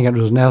didn't think it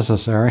was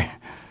necessary.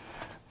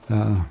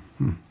 You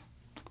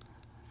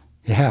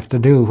have to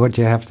do what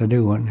you have to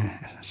do in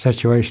a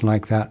situation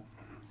like that.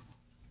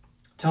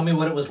 Tell me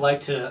what it was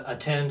like to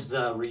attend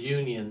the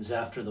reunions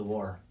after the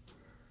war.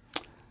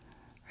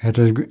 It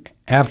was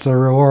after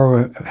the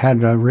war. We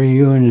had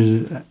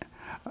reunions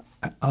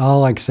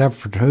all except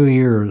for 2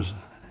 years,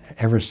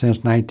 ever since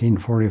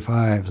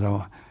 1945.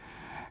 So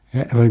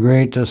it was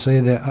great to see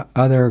the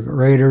other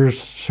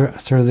raiders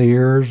through the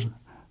years,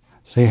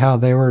 see how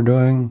they were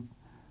doing,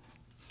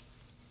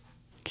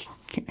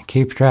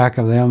 keep track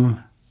of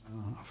them.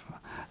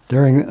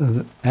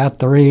 At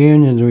the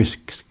reunions, we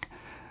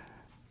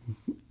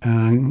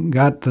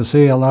got to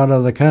see a lot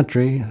of the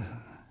country.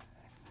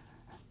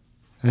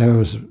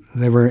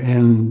 They were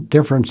in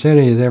different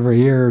cities every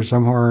year,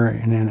 somewhere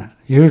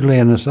usually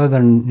in the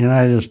southern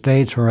United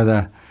States, where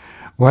the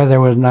weather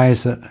was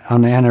nice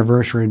on the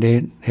anniversary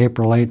date,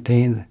 April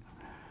 18th.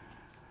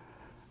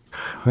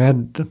 We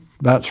had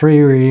about 3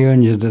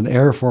 reunions at the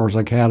Air Force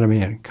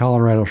Academy at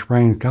Colorado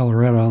Springs,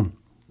 Colorado.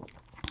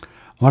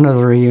 One of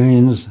the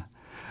reunions,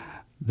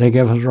 they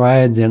give us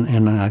rides in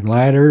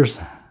gliders,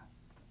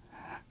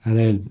 and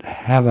they'd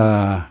have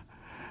a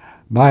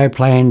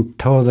biplane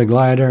tow the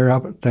glider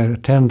up to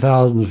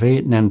 10,000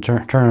 feet and then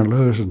turn it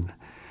loose. And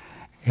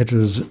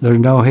there's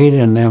no heat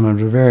in them.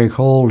 It was very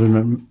cold in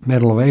the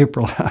middle of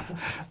April.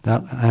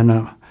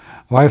 And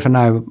wife and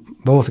I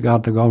both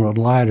got to go on the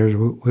gliders.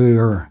 We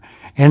were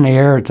in the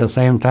air at the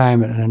same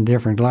time in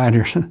different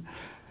gliders.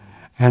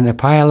 And the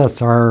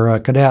pilots are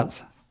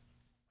cadets.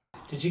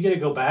 Did you get to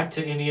go back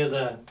to any of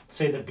the,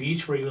 say, the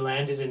beach where you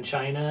landed in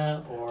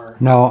China, or?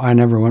 No, I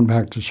never went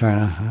back to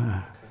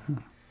China. Okay.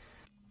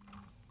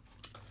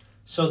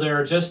 So there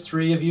are just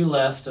 3 of you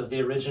left of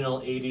the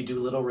original 80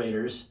 Doolittle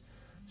Raiders.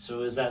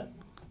 So is that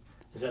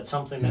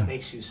something that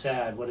makes you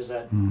sad? What is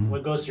that?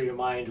 What goes through your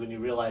mind when you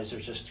realize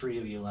there's just 3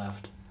 of you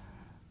left?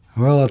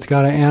 Well, it's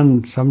got to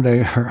end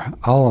someday for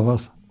all of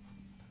us.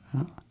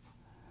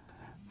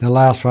 The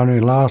last one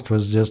we lost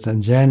was just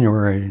in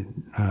January.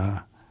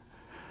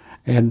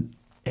 And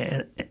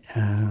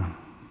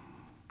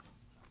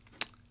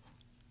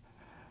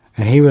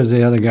he was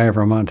the other guy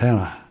from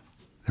Montana.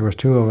 There was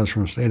 2 of us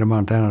from the state of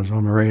Montana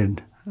on the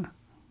raid.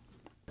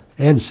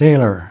 Ed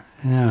Saylor,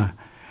 yeah.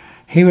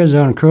 He was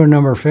on crew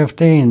number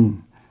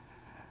 15.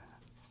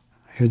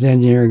 He was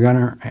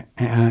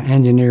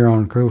engineer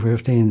on crew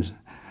 15.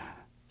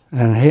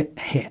 And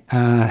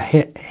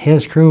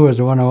his crew was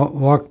the one who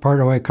walked part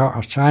of the way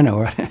across China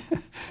with it.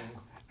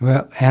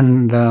 Well,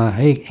 and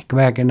he came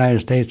back in the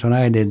United States when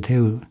I did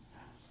too.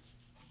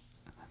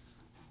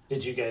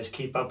 Did you guys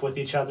keep up with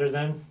each other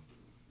then?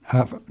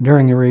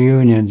 During the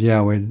reunions,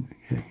 yeah, we'd,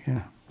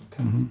 yeah.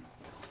 Okay.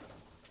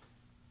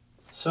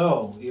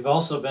 So, you've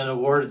also been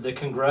awarded the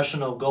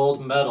Congressional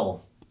Gold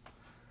Medal.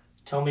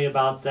 Tell me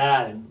about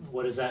that, and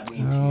what does that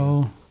mean to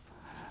you?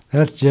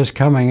 That's just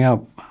coming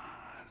up.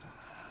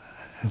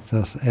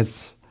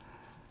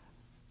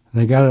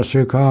 They got it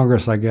through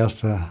Congress, I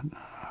guess, to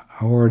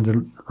award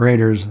the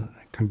Raiders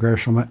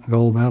Congressional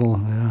Gold Medal.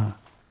 Yeah,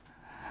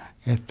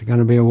 it's going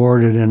to be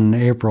awarded in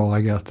April,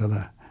 I guess,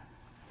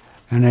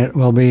 and it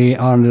will be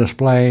on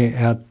display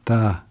at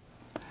the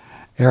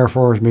Air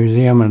Force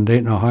Museum in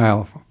Dayton,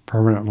 Ohio,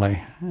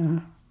 permanently. Yeah.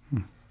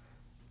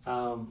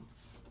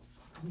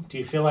 Do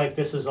you feel like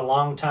this is a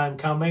long time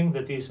coming,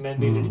 that these men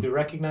needed to be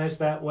recognized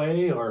that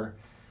way, or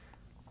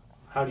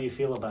how do you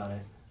feel about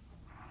it?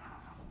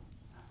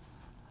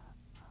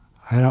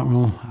 I don't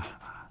know.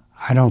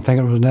 I don't think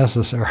it was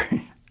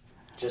necessary.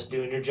 Just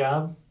doing your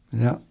job?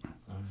 Yeah.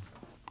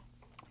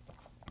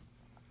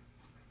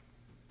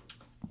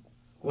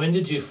 When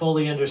did you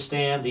fully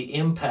understand the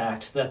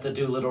impact that the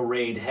Doolittle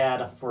Raid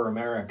had for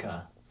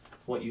America,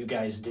 what you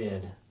guys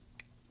did?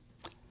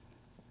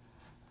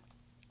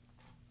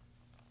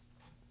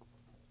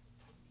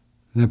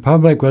 The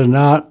public was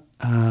not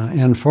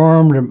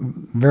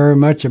informed very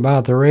much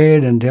about the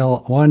raid until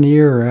 1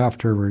 year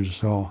afterwards,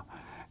 so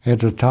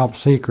it was top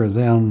secret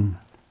then.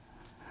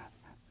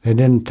 They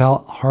didn't tell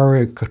where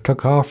we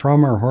took off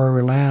from or where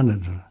we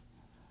landed.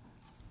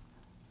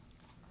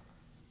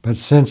 But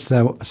since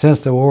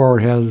the war,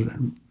 it has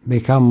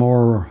become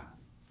more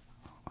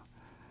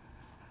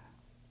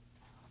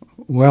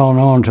well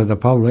known to the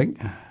public.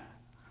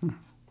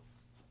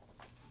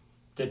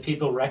 Did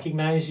people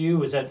recognize you?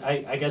 Was that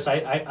I guess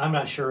I'm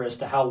not sure as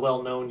to how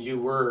well known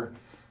you were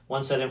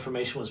once that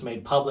information was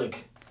made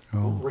public.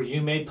 Oh. Were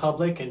you made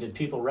public, and did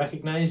people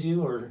recognize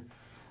you, or?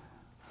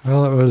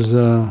 Well, it was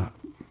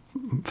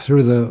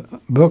through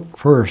the book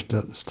first,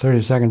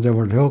 30 Seconds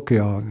Over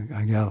Tokyo,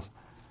 I guess.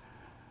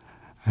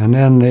 And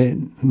then they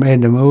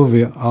made the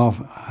movie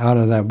out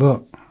of that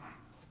book.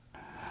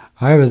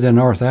 I was in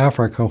North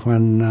Africa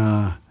when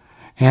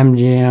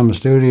MGM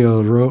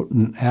Studios wrote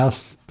and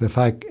asked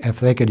if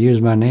they could use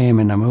my name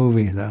in the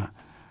movie.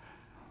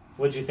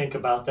 What'd you think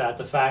about that?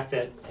 The fact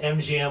that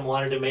MGM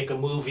wanted to make a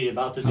movie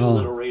about the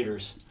Doolittle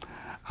Raiders.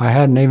 I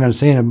hadn't even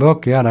seen a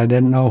book yet. I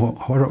didn't know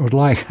what it was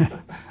like.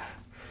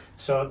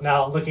 So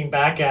now, looking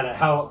back at it,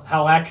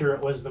 how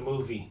accurate was the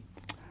movie?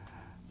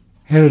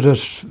 It was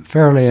just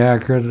fairly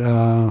accurate.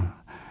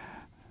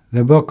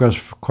 The book was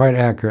quite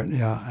accurate,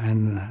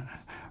 yeah.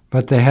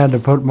 But they had to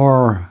put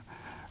more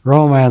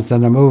romance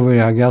in the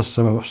movie, I guess,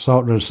 so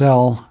it would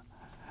sell.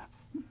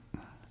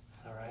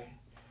 All right.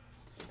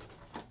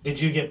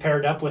 Did you get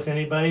paired up with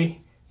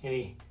anybody?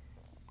 Any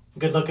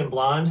good-looking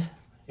blonde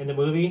in the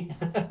movie?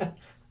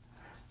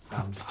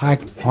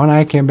 When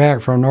I came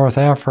back from North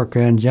Africa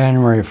in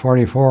January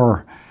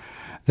 '44,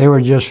 they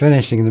were just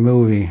finishing the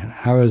movie.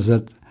 I was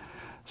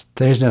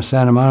stationed at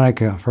Santa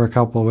Monica for a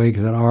couple of weeks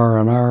at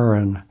R&R,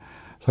 and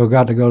so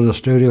got to go to the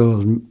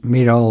studios and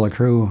meet all the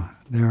crew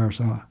there.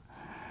 So,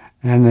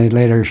 and they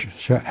later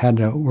had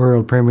the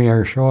world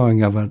premiere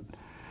showing of it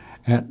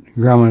at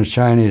Grumman's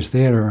Chinese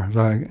Theater, so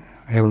I was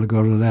able to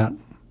go to that.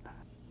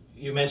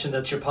 You mentioned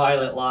that your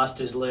pilot lost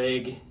his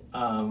leg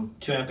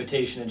to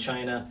amputation in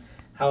China.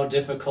 How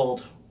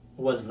difficult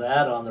was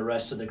that on the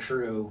rest of the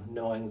crew,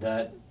 knowing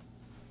that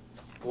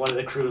one of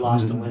the crew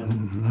lost a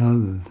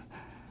limb?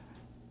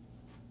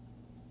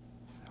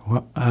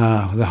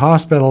 The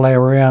hospital they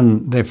were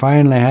in, they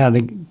finally had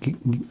to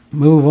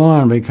move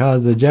on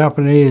because the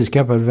Japanese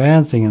kept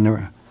advancing and they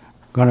were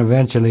going to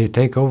eventually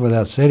take over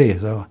that city.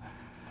 So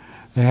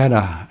they had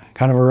a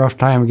kind of a rough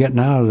time getting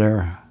out of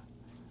there.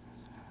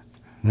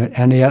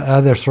 And the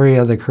other three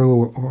of the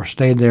crew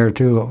stayed there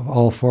too,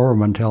 all four of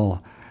them,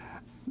 until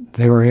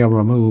they were able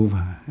to move.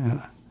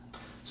 Yeah.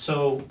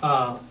 So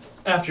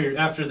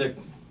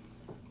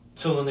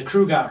so when the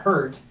crew got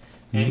hurt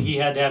and he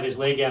had to have his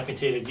leg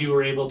amputated, you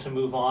were able to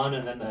move on,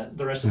 and then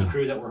the rest of the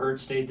crew that were hurt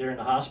stayed there in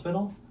the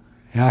hospital?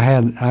 Yeah,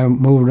 I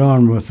moved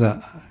on with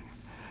the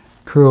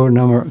crew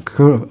number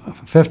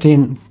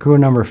 15,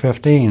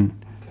 okay,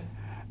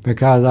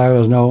 because I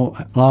was no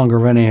longer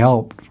of any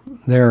help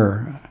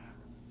there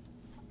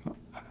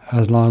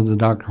as long as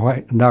Dr.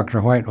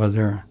 White was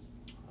there.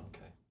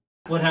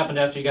 What happened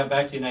after you got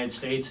back to the United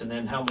States, and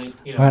then how many,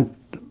 Went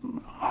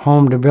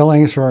home to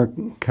Billings for a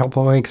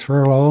couple of weeks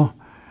furlough,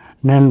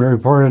 and then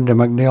reported to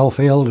MacDill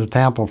Field to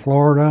Tampa,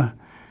 Florida,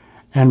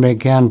 and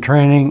began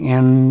training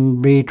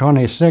in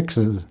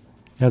B-26s.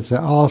 It's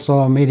also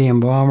a medium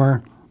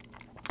bomber,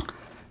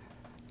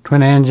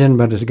 twin engine,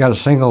 but it's got a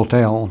single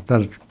tail,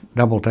 instead of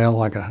double tail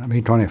like a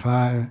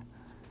B-25.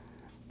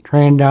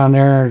 Trained down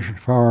there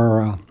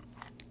for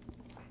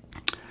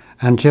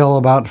until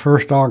about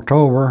 1st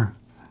October.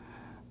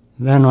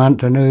 Then went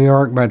to New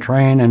York by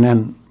train, and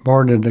then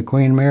boarded the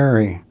Queen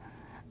Mary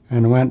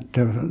and went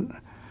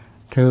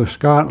to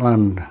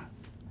Scotland.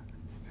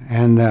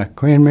 And the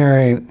Queen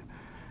Mary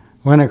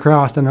went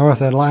across the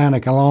North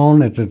Atlantic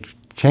alone. It would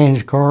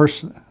change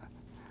course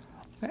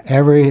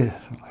every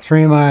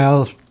 3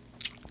 miles,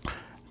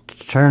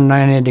 turn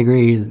 90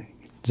 degrees,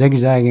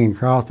 zigzagging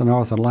across the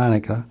North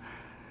Atlantic. A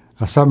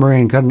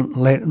submarine couldn't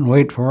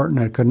wait for it, and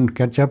it couldn't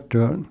catch up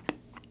to it.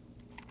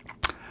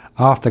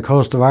 Off the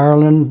coast of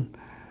Ireland,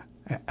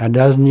 a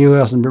dozen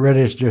U.S. and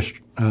British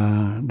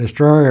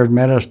destroyers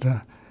met us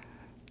to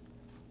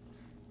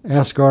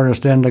escort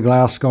us into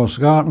Glasgow,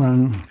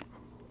 Scotland.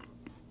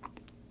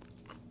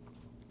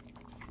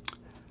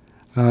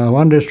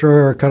 One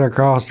destroyer cut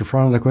across the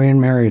front of the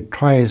Queen Mary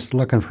twice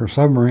looking for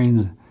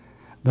submarines.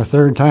 The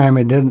third time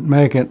it didn't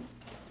make it,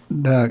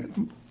 the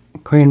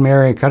Queen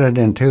Mary cut it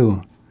in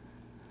two.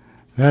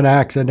 That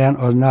accident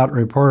was not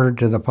reported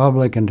to the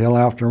public until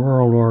after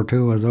World War II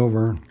was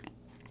over.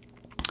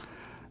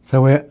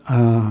 So we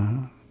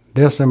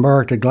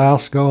disembarked at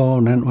Glasgow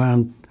and then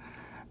went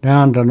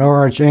down to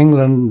Norwich,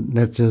 England,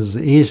 that is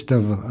east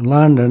of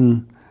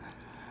London.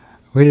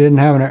 We didn't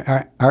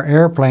have our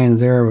airplanes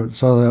there,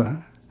 so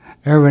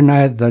every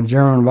night the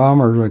German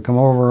bombers would come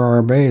over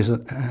our base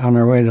on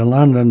their way to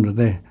London, but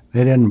they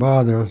didn't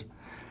bother us.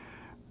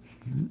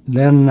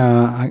 Then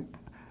I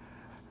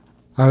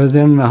was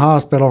in the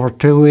hospital for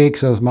 2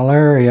 weeks with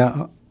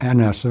malaria in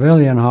a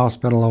civilian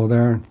hospital over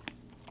there.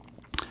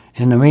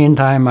 In the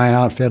meantime, my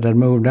outfit had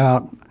moved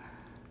out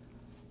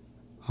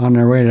on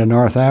their way to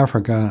North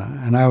Africa,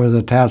 and I was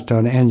attached to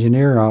an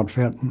engineer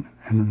outfit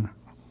and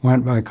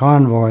went by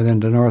convoy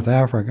then to North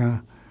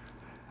Africa.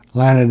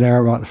 Landed there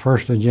about the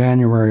 1st of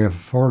January of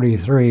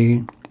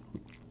 '43,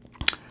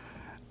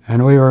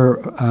 and we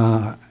were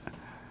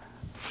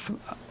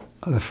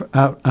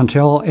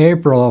until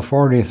April of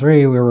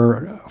 '43 we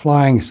were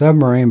flying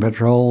submarine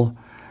patrol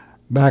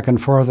back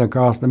and forth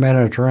across the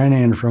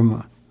Mediterranean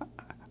from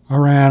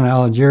Iran,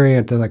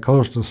 Algeria to the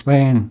coast of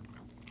Spain.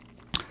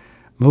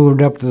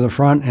 Moved up to the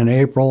front in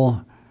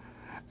April,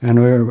 and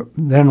we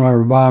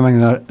were bombing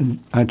the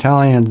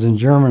Italians and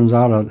Germans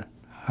out of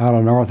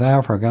North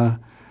Africa,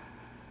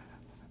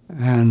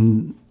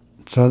 and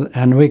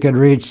we could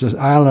reach the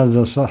islands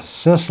of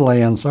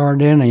Sicily and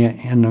Sardinia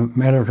in the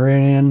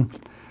Mediterranean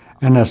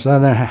and the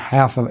southern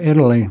half of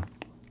Italy.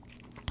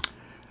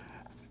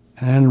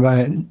 And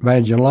by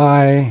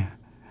July,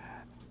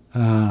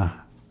 the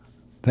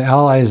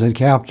Allies had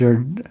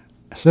captured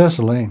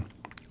Sicily.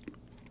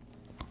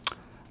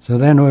 So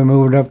then we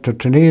moved up to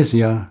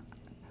Tunisia,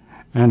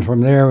 and from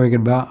there we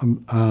could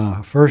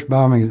first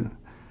bombing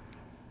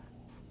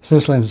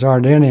Sicily and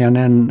Sardinia, and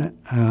then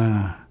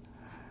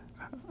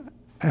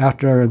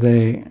after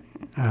they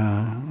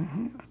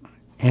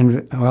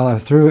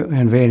through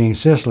invading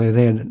Sicily,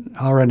 they had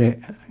already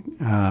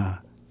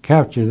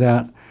captured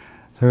that.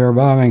 So we were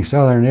bombing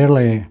southern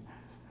Italy.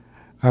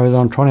 I was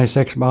on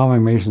 26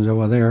 bombing missions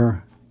over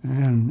there,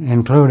 and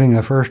including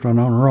the first one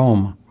on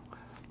Rome.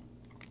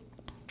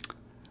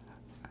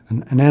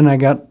 And then I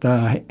got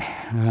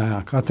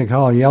what they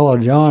call yellow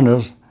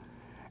jaundice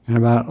in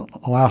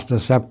about last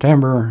of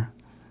September,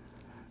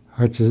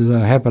 which is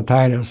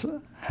hepatitis.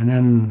 And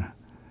then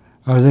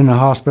I was in the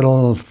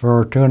hospital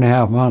for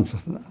 2.5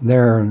 months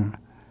there,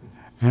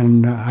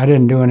 and I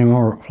didn't do any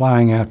more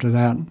flying after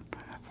that.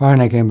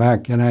 Finally came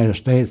back to the United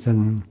States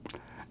in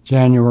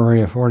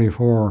January of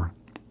 '44.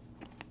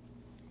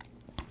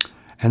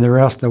 And the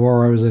rest of the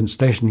war I was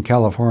stationed in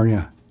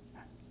California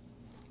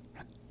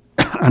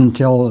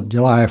until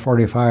July of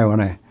 '45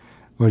 when I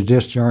was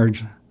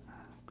discharged.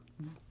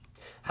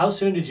 How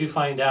soon did you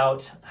find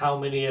out how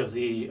many of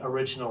the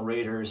original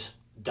raiders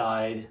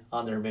died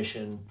on their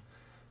mission,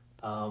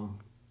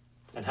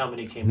 and how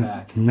many came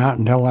back? Not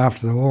until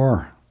after the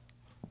war.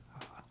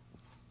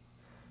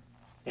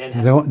 And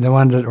the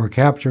ones that were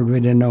captured, we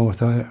didn't know if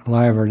they were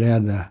alive or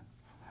dead.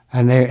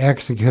 And they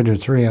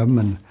executed 3 of them,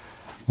 and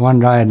 1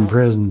 died in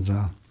prison.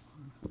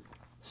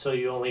 So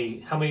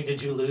how many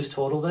did you lose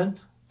total then?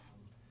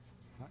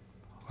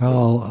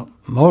 Well,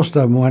 most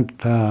of them went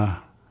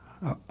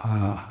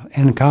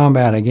in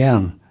combat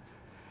again.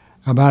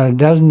 About a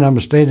dozen of them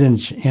stayed in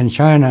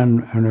China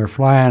and were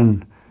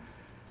flying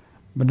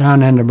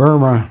down into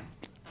Burma,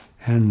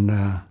 and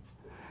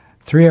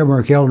 3 of them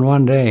were killed in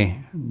one day.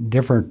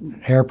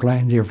 Different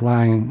airplanes you're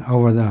flying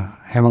over the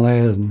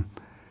Himalayas and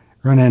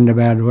run into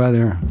bad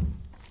weather.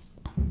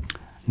 And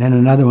then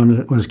another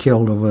one was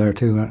killed over there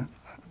too. I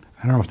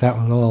don't know if that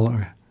was all.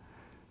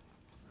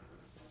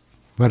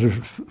 But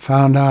it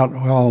found out,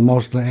 well,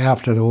 mostly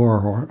after the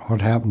war,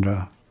 what happened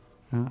to.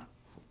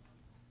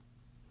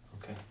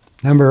 Okay.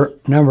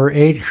 Number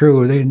 8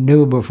 crew, they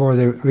knew before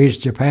they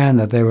reached Japan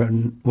that they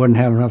wouldn't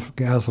have enough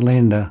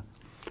gasoline to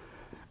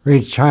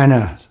reach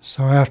China.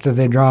 So after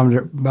they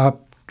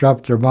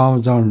dropped their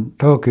bombs on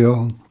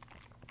Tokyo,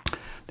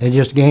 they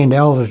just gained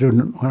altitude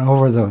and went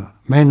over the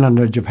mainland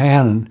of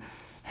Japan and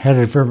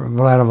headed for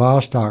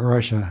Vladivostok,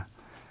 Russia.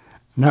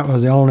 And that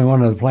was the only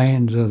one of the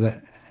planes of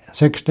the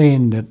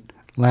 16 that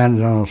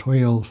landed on its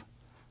wheels.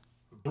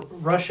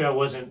 Russia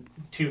wasn't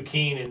too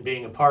keen in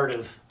being a part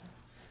of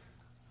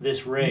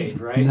this raid,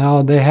 right?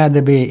 No, they had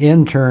to be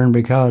interned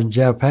because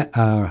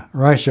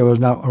Russia was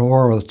not at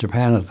war with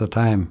Japan at the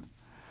time.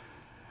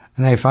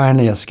 And they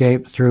finally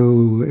escaped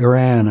through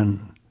Iran,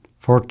 and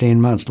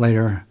 14 months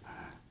later.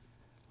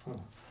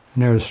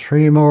 And there was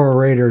 3 more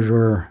raiders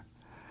were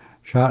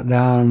shot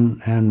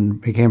down and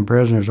became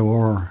prisoners of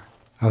war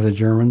of the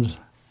Germans.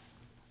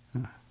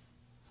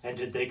 And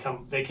did they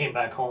come? They came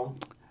back home?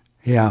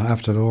 Yeah,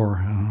 after the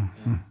war.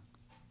 Yeah.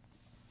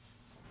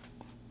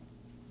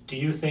 Do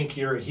you think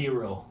you're a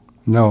hero?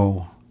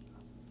 No.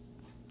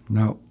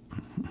 No.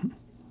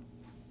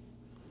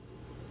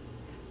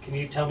 Can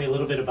you tell me a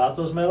little bit about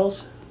those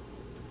medals?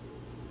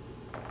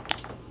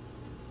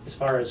 As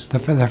far as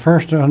The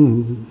first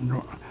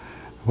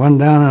one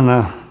down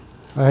in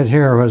right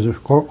here was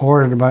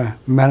ordered by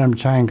Madame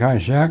Chiang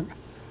Kai-shek,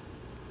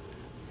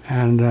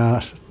 and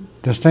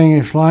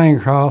Distinguished Flying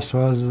Cross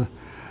was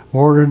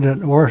ordered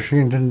at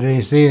Washington,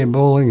 D.C. at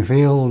Bowling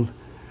Field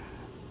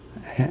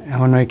And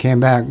when we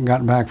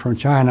got back from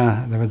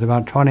China, there was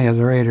about 20 of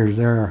the raiders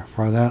there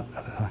for that.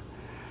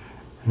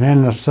 And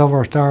then the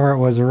Silver Star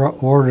was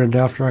awarded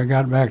after I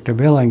got back to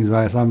Billings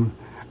by some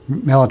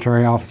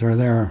military officer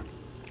there.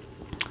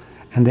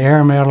 And the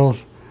air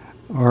medals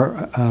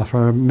were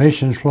for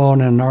missions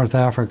flown in North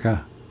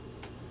Africa.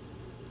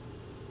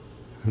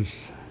 Okay.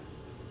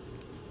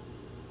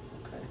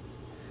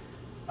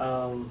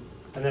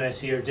 And then I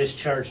see your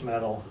discharge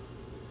medal,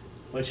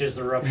 which is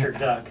the Ruptured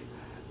Duck.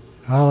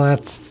 Well,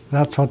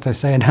 that's what they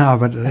say now,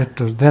 but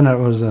then it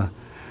was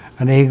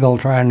an eagle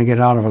trying to get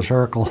out of a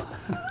circle.